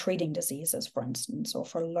treating diseases, for instance, or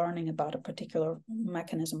for learning about a particular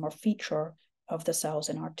mechanism or feature of the cells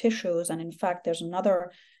in our tissues. And in fact, there's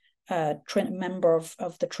another member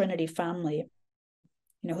of the Trinity family,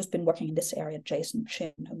 who's been working in this area, Jason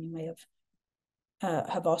Chin, whom you may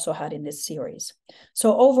have also had in this series.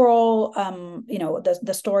 So overall,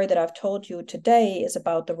 the story that I've told you today is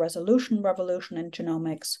about the resolution revolution in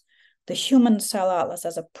genomics, the human cell atlas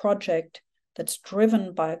as a project that's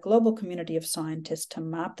driven by a global community of scientists to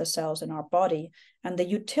map the cells in our body, and the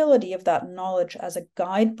utility of that knowledge as a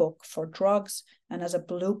guidebook for drugs and as a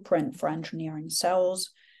blueprint for engineering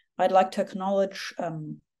cells. I'd like to acknowledge a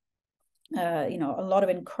lot of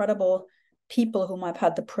incredible people whom I've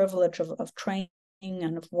had the privilege of training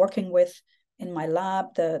and of working with in my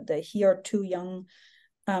lab. Here are two young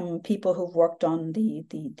people who've worked on the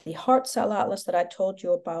heart cell atlas that I told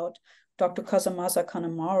you about. Dr. Kazumasa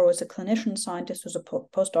Kanemaru is a clinician scientist who's a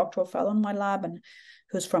postdoctoral fellow in my lab and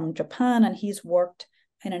who's from Japan, and he's worked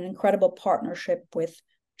in an incredible partnership with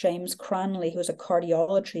James Cranley, who's a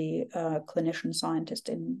cardiology clinician scientist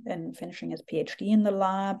in finishing his PhD in the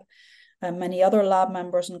lab. Many other lab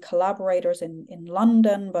members and collaborators in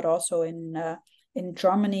London, but also in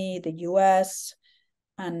Germany, the US,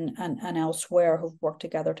 and elsewhere, who've worked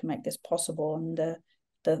together to make this possible. And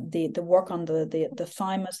the work on the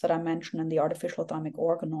thymus that I mentioned and the artificial thymic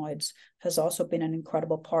organoids has also been an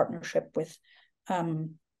incredible partnership with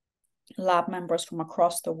lab members from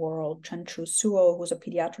across the world. Chen-Chu Suo, who's a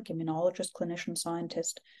pediatric immunologist, clinician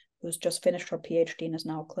scientist who's just finished her PhD and is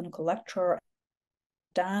now a clinical lecturer.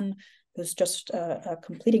 Dan, who's just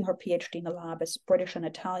completing her PhD in the lab, is British and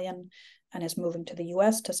Italian and is moving to the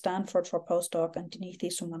US, to Stanford for postdoc, and Trinity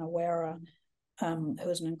Sumanawera,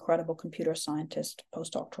 who's an incredible computer scientist,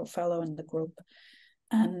 postdoctoral fellow in the group.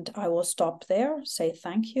 And I will stop there, say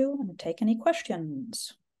thank you, and take any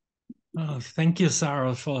questions. Thank you,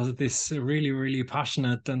 Sarah, for this really, really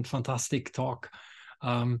passionate and fantastic talk.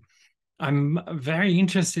 I'm very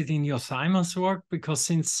interested in your thymus work, because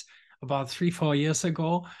since about 3-4 years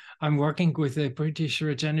ago, I'm working with a British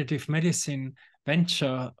regenerative medicine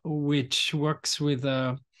venture, which works with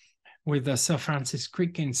the Sir Francis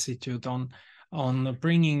Crick Institute on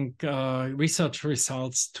bringing research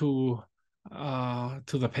results to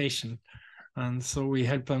the patient. And so we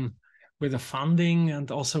help them with the funding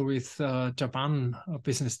and also with Japan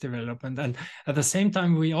business development. And at the same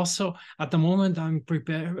time, we also, at the moment, I'm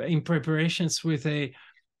in preparations with a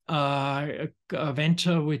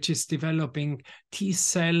venture which is developing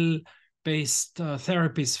T-cell based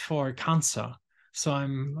therapies for cancer. So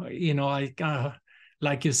I'm,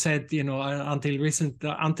 like you said, until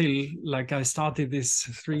like I started this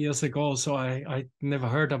 3 years ago, so I never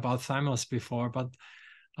heard about thymus before, but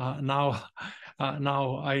now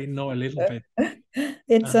I know a little bit.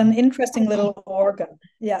 It's an interesting little organ.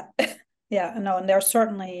 Yeah. Yeah, no, and there's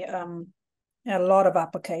certainly a lot of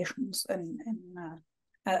applications and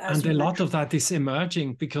a lot of that is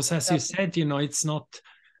emerging, because as you said, it's not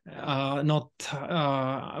well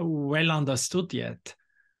understood yet.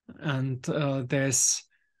 And there's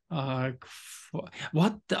how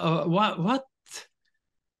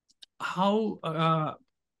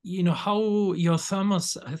your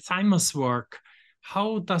thymus work,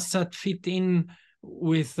 how does that fit in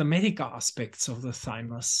with the medical aspects of the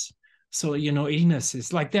thymus? So,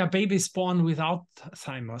 illnesses, like there are babies born without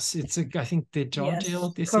thymus. It's, I think, the Churchill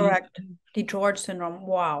disease. Correct. The George syndrome.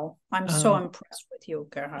 Wow. I'm so impressed with you,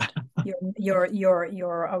 Gerhard.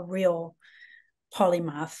 You're a real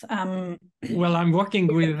polymath. Well, I'm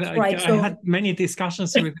working with, I had many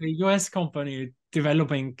discussions with a US company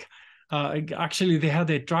developing, actually they had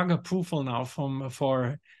a drug approval now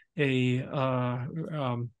for a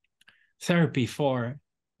therapy for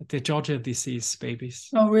the Georgia disease babies.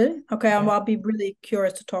 Oh, really? Okay, yeah. I'll be really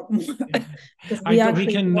curious to talk more. I've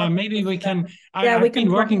been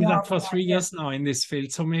working with that for 3 years now in this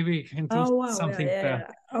field, so maybe we can do something there.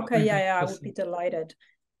 Okay, I would be delighted.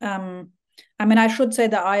 I mean, I should say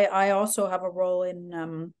that I also have a role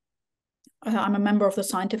in, I'm a member of the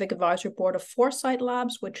Scientific Advisory Board of Foresight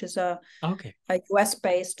Labs, which is a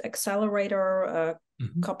US-based accelerator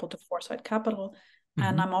coupled to Foresight Capital.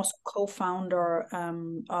 And I'm also co-founder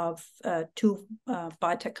of 2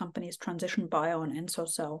 biotech companies, Transition Bio and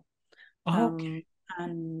EnsoCell. So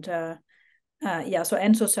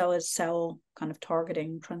EnsoCell is cell kind of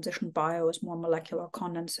targeting. Transition Bio is more molecular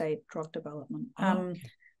condensate drug development. So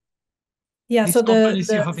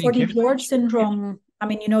for the George syndrome, I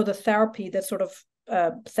mean, the therapy, that sort of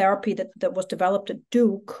therapy that was developed at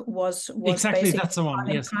Duke was exactly, that's the one.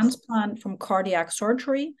 Yes. Transplant from cardiac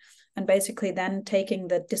surgery, and basically then taking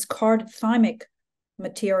the discarded thymic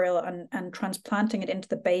material and transplanting it into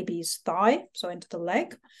the baby's thigh, so into the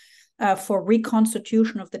leg, for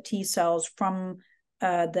reconstitution of the T cells from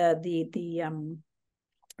the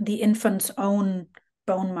infant's own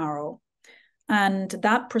bone marrow. And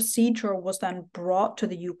that procedure was then brought to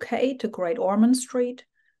the UK, to Great Ormond Street,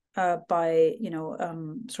 by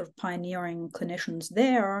sort of pioneering clinicians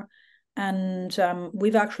there. And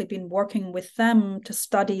we've actually been working with them to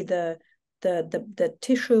study the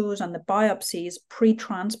tissues and the biopsies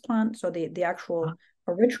pre-transplant, so the actual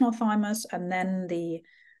original thymus, and then the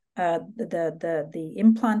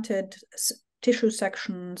implanted tissue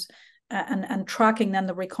sections, and tracking then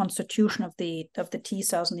the reconstitution of the T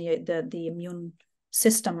cells and the immune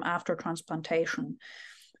system after transplantation.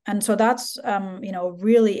 And so that's a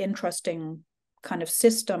really interesting kind of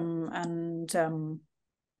system, and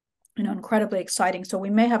incredibly exciting. So we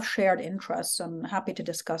may have shared interests. I'm happy to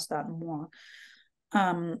discuss that more.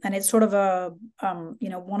 And it's sort of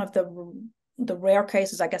one of the rare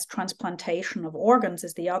cases, I guess. Transplantation of organs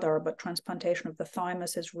is the other, but transplantation of the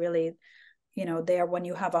thymus is really, there when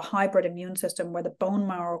you have a hybrid immune system where the bone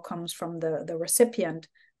marrow comes from the recipient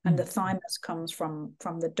and the thymus comes from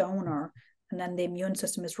the donor, and then the immune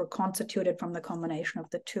system is reconstituted from the combination of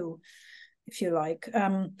the two, if you like.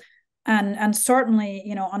 And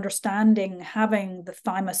certainly, understanding, having the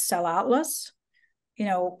thymus cell atlas, we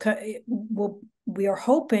are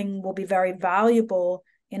hoping will be very valuable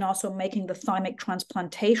in also making the thymic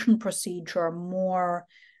transplantation procedure more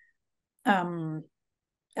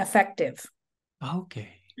effective. Okay.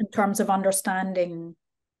 in terms of understanding,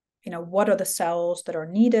 what are the cells that are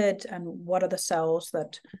needed and what are the cells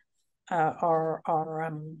that are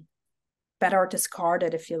better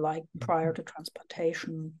discarded, if you like, prior to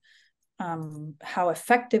transplantation. How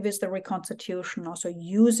effective is the reconstitution? Also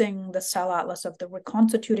using the cell atlas of the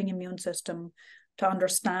reconstituting immune system to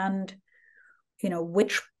understand,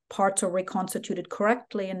 which parts are reconstituted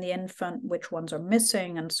correctly in the infant, which ones are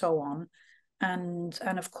missing, and so on. And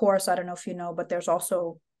of course, I don't know if you know, but there's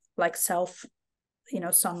also like some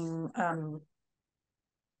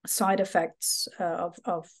side effects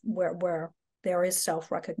of where there is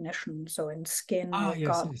self-recognition. So in skin or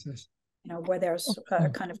gut, yes. Where there's a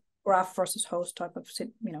kind of graft versus host type of,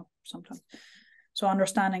 sometimes. So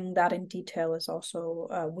understanding that in detail is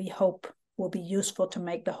also, we hope, will be useful to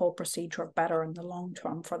make the whole procedure better in the long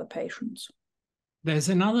term for the patients. There's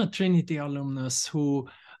another Trinity alumnus who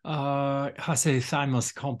has a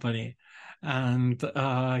thymus company, and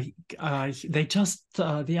they just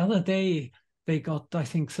the other day they got, I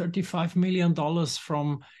think, $35 million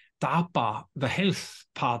from DARPA, the health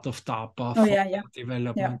part of DARPA, for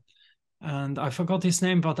development. Yeah. And I forgot his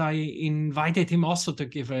name, but I invited him also to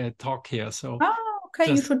give a talk here. So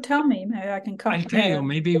okay, you should tell me. Maybe I can come. I'll tell you.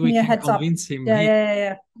 Maybe we can convince him.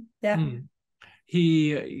 Yeah.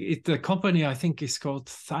 The company, I think, is called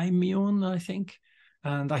Thymune, I think.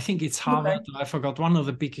 And I think it's Harvard. Okay. I forgot, one of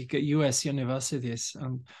the big US universities.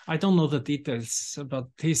 And I don't know the details, but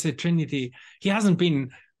he's a Trinity. He hasn't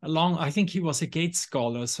been long. I think he was a Gates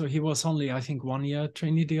scholar. So he was only, I think, 1 year at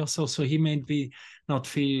Trinity or so. So he maybe not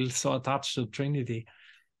feel so attached to Trinity.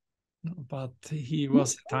 But he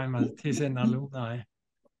was a time, he's an alumni.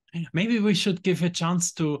 Maybe we should give a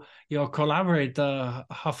chance to your collaborator,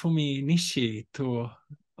 Hafumi Nishi, to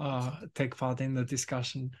take part in the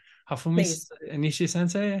discussion. Hafumi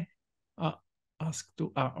Nishi-sensei, ask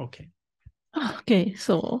to, okay. Okay,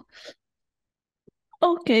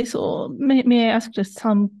 so may I ask just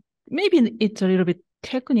some, maybe it's a little bit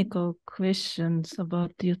technical questions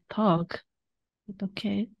about your talk.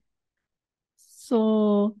 Okay.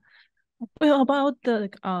 So, well, about the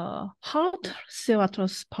heart cell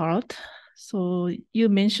atlas part. So you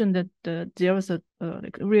mentioned that there was a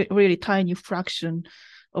really tiny fraction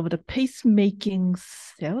of the pacemaking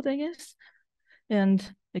cells, I guess, and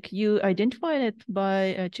like you identified it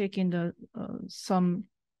by checking the some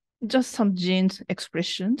genes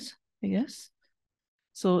expressions, I guess.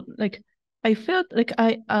 So like I felt like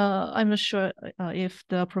I'm not sure if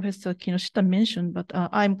the Professor Kinoshita mentioned, but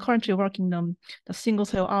I'm currently working on the single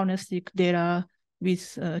cell RNA-seq data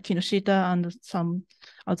with Kinoshita and some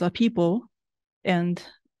other people, and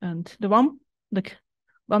the one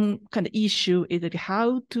kind of issue is like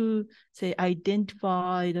how to say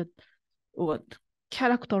identify or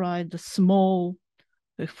characterize the small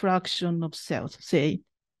fraction of cells, say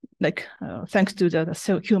like thanks to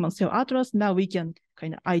the human cell atlas, now we can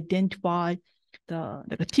kind of identify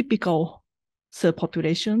the typical cell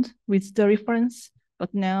populations with the reference,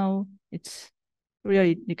 but now it's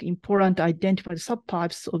really important to identify the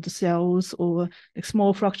subtypes of the cells or a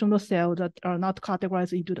small fraction of cells that are not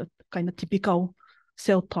categorized into the kind of typical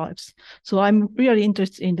cell types. So I'm really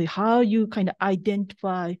interested in how you kind of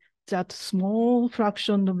identify that small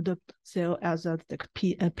fraction of the cell as a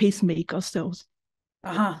pacemaker cells.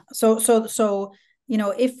 So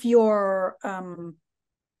if you're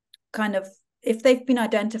if they've been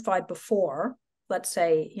identified before, let's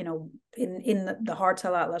say, in the heart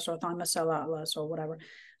cell atlas or thymus cell atlas or whatever,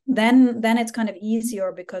 then it's kind of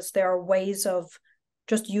easier because there are ways of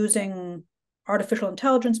just using artificial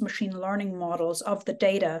intelligence, machine learning models of the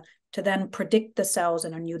data to then predict the cells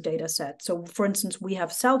in a new data set. So for instance, we have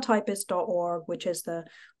celltypist.org, which is the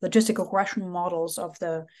logistic regression models of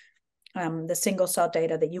the single cell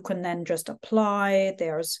data that you can then just apply.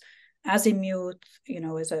 There's Azimuth,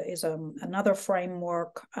 is another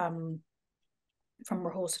framework from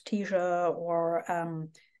Rahul Satija, or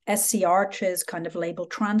SC Arches kind of label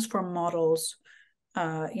transfer models,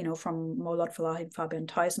 from Molad Falahi, Fabian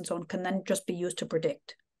Theis, and so on, can then just be used to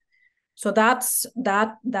predict. So that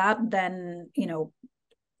then,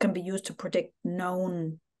 can be used to predict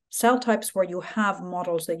known cell types where you have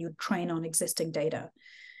models that you train on existing data.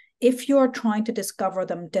 If you're trying to discover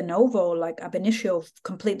them de novo, like ab initio,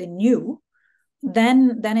 completely new,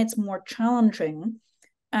 then it's more challenging.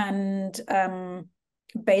 And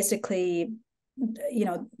basically,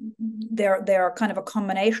 they're kind of a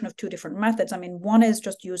combination of two different methods. I mean, one is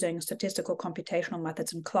just using statistical computational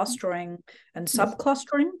methods and clustering and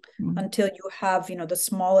subclustering until you have, the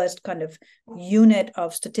smallest kind of unit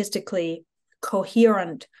of statistically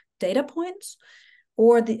coherent data points.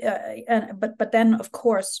 or but then of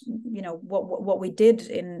course, you know, what we did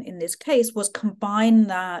in this case was combine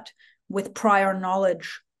that with prior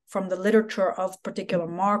knowledge from the literature of particular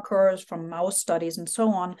markers, from mouse studies and so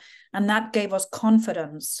on, and that gave us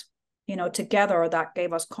confidence. You know, together that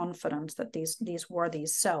gave us confidence that these were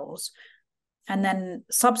these cells. And then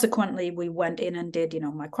subsequently we went in and did, you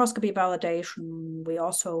know, microscopy validation. We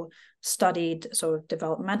also studied sort of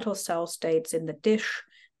developmental cell states in the dish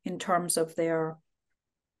in terms of their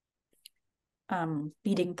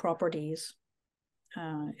beating properties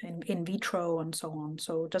in vitro and so on.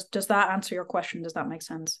 So does that answer your question? Does that make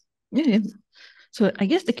sense? Yeah. So I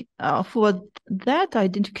guess for that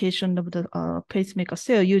identification of the pacemaker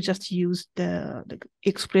cell, you just use the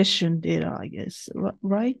expression data, I guess,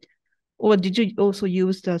 right? Or did you also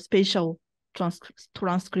use the spatial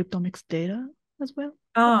transcriptomics data as well?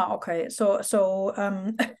 Okay. So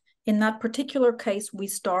in that particular case, we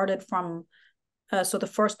started from so the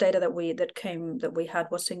first data that we had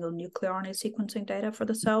was single nuclear RNA sequencing data for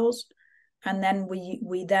the cells, and then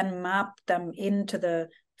we then mapped them into the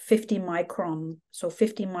 50 micron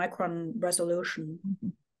resolution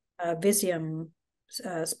Visium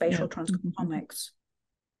spatial transcriptomics.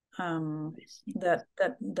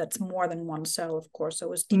 That's more than one cell, of course. So it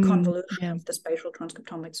was deconvolution of the spatial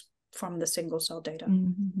transcriptomics from the single cell data.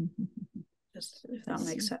 Just if that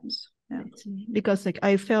makes sense. Yeah. Because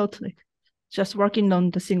I felt like just working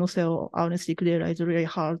on the single cell RNA-seq data is really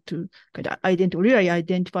hard to kind of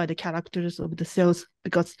identify the characters of the cells,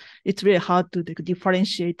 because it's really hard to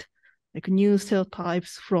differentiate new cell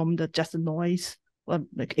types from just noise or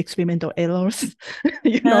experimental errors.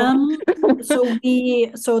 You know? So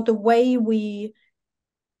the way we've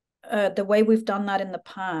done that in the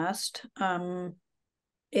past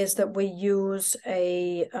is that we use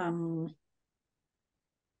a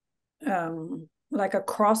like a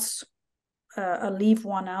cross. A leave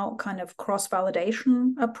one out kind of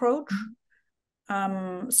cross-validation approach.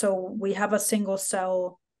 So we have a single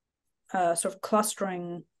cell sort of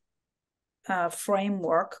clustering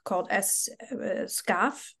framework called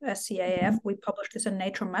SCAF, SCAF. We published this in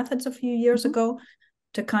Nature Methods a few years ago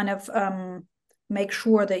to kind of make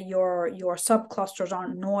sure that your subclusters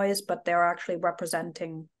aren't noise, but they're actually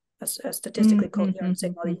representing a statistically coherent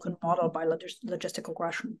signal you can model by logistic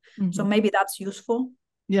regression. So maybe that's useful.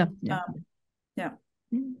 Yeah.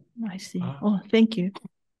 I see. Thank you.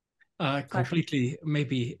 Completely,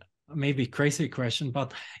 maybe crazy question,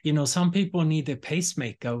 but you know, some people need a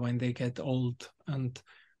pacemaker when they get old, and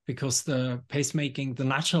because the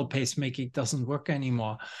natural pacemaking doesn't work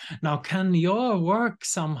anymore. Now, can your work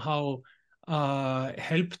somehow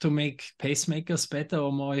help to make pacemakers better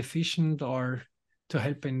or more efficient, or to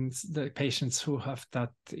help in the patients who have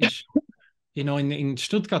that issue? You know, in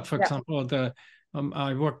Stuttgart, for example,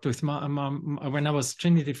 I worked with, when I was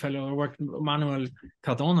Trinity fellow, I worked with Manuel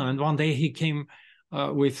Cardona, and one day he came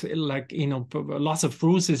with lots of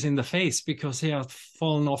bruises in the face because he had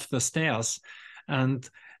fallen off the stairs. And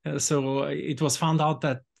so it was found out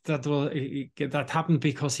that happened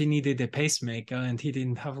because he needed a pacemaker and he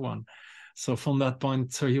didn't have one. So from that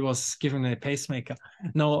point, he was given a pacemaker.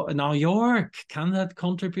 Now your work, can that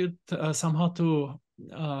contribute somehow to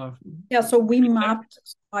so we mapped.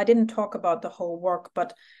 I didn't talk about the whole work,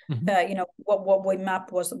 but you know, what we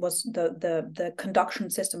mapped was the conduction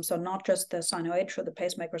system. So not just the sinoatrial, the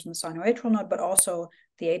pacemakers in the sinoatrial node, but also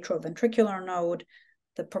the atrioventricular node,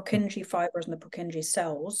 the Purkinje fibers and the Purkinje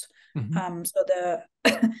cells. So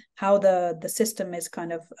how the system is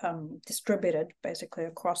kind of distributed basically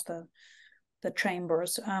across the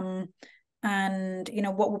chambers. And, you know,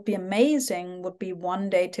 what would be amazing would be one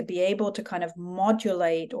day to be able to kind of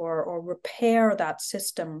modulate or repair that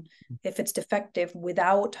system if it's defective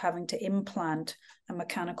without having to implant a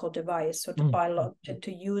mechanical device. So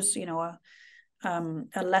to use, you know,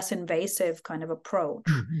 a less invasive kind of approach.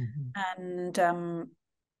 And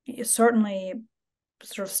certainly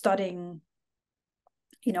sort of studying,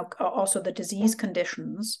 you know, also the disease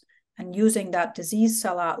conditions and using that disease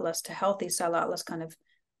cell atlas to healthy cell atlas kind of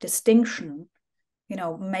distinction, you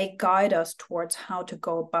know, may guide us towards how to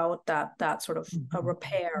go about that sort of a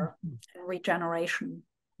repair and regeneration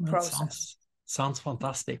process. Sounds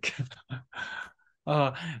fantastic.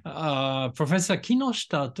 Professor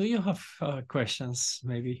Kinoshita, do you have questions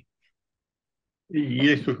maybe?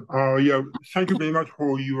 Yes, thank you very much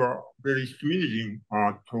for your very stimulating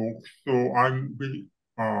talk. So I'm very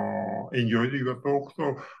enjoyed your talk.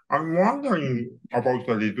 So I'm wondering about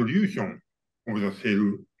the resolution of the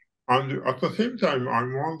cell. And at the same time,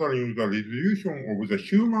 I'm wondering the resolution of the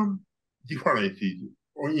human differences,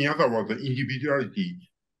 or in other words, the individuality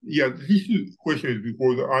yeah, this question is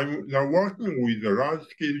because I'm now working with the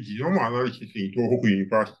large-scale genome analysis in Tohoku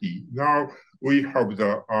University. Now we have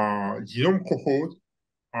the genome cohort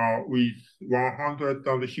with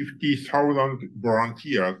 150,000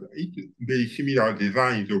 volunteers. It's very similar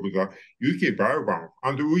designs of the UK Biobank.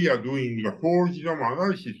 And we are doing the whole genome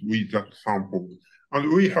analysis with that sample. And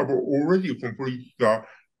we have already completed the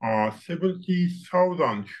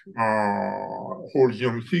 70,000 whole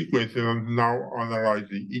genome sequence and now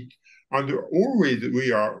analyzing it. And always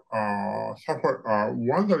we are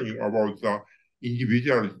wondering about the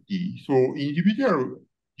individuality. So individual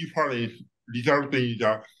difference result in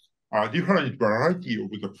the different variety of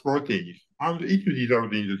the proteins, and it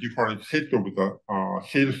results in the different set of the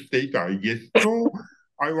cell state, I guess. So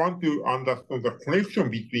I want to understand the connection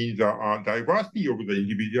between the diversity of the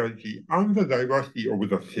individuality and the diversity of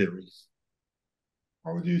the cells.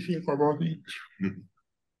 How do you think about it?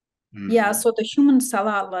 Yeah, so the human cell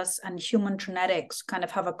atlas and human genetics kind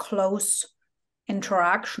of have a close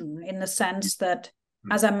interaction in the sense that,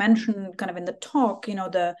 as I mentioned kind of in the talk, you know,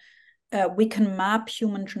 we can map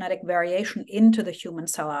human genetic variation into the human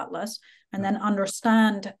cell atlas and then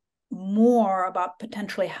understand more about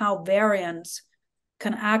potentially how variants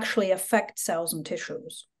can actually affect cells and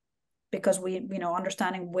tissues, because we, you know,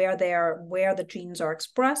 understanding where the genes are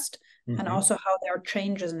expressed and also how there are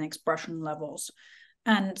changes in expression levels.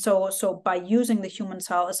 And so by using the human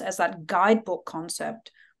cell as that guidebook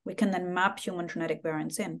concept, we can then map human genetic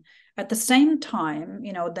variants in. At the same time,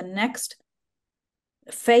 you know, the next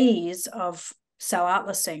phase of cell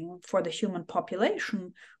atlasing for the human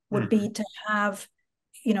population would be to have,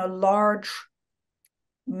 you know,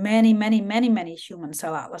 many human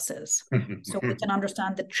cell atlases. So we can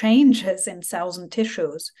understand the changes in cells and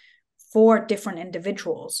tissues for different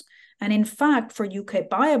individuals. And in fact, for UK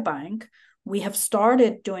Biobank, we have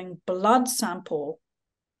started doing blood sample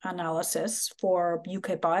analysis for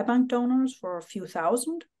UK Biobank donors for a few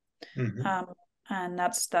thousand. And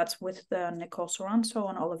that's with Nicole Soranzo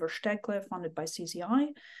and Oliver Stegle, funded by CZI.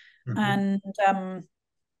 And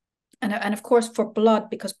of course, for blood,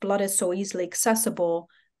 because blood is so easily accessible,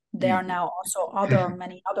 there are now also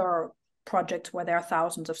many other projects where there are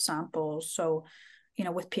thousands of samples. So, you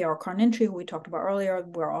know, with Pierre Carninci, who we talked about earlier,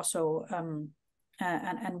 we're also,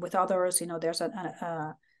 and with others, you know, there's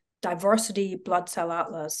a diversity blood cell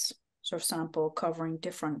atlas sort of sample covering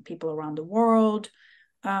different people around the world.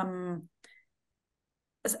 So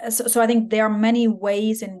I think there are many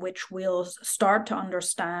ways in which we'll start to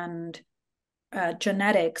understand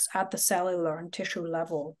genetics at the cellular and tissue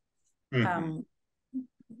level,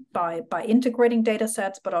 by integrating data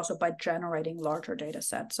sets, but also by generating larger data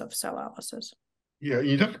sets of cell atlases. Yeah,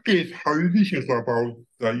 in that case, how do you think about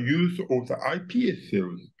the use of the iPS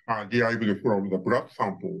cells derived from the blood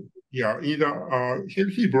sample? Yeah, in the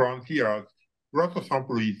healthy volunteers, blood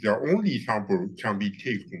sample is the only sample can be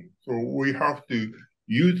taken. So we have to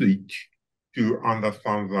use it to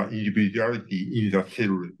understand the individuality in the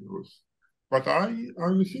cell levels. But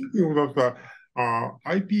I'm thinking that the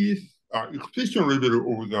iPS expression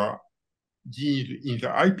level of the genes in the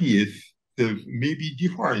iPS cells may be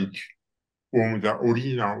different from the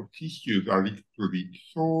original tissues a little bit.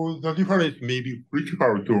 So the difference may be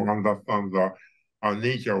critical to understand the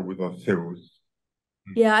nature of the cells.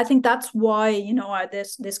 Yeah, I think that's why, you know,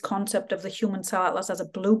 this concept of the human cell atlas as a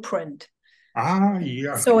blueprint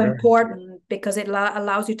important, because it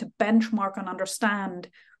allows you to benchmark and understand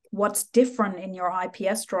what's different in your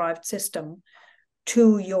iPS-derived system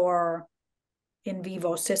to your in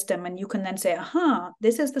vivo system, and you can then say,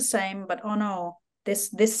 this is the same, but oh no,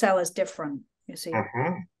 this cell is different. You see,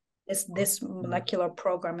 this molecular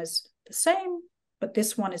program is the same, but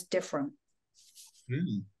this one is different.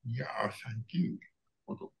 Yeah, thank you.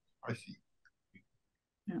 I see.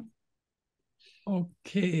 Yeah.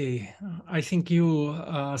 Okay, I think you,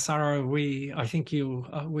 Sarah, we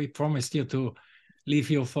promised you to leave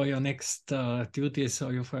you for your next duties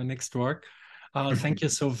or for your next work. Thank you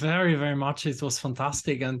so very, very much. It was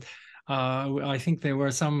fantastic, and I think there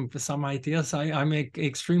were some ideas. I'm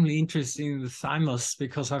extremely interested in the thymus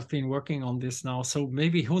because I've been working on this now. So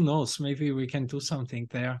maybe, who knows? Maybe we can do something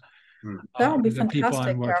there. That would be the fantastic. People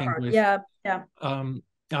I'm working with. Yeah.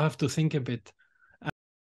 I have to think a bit.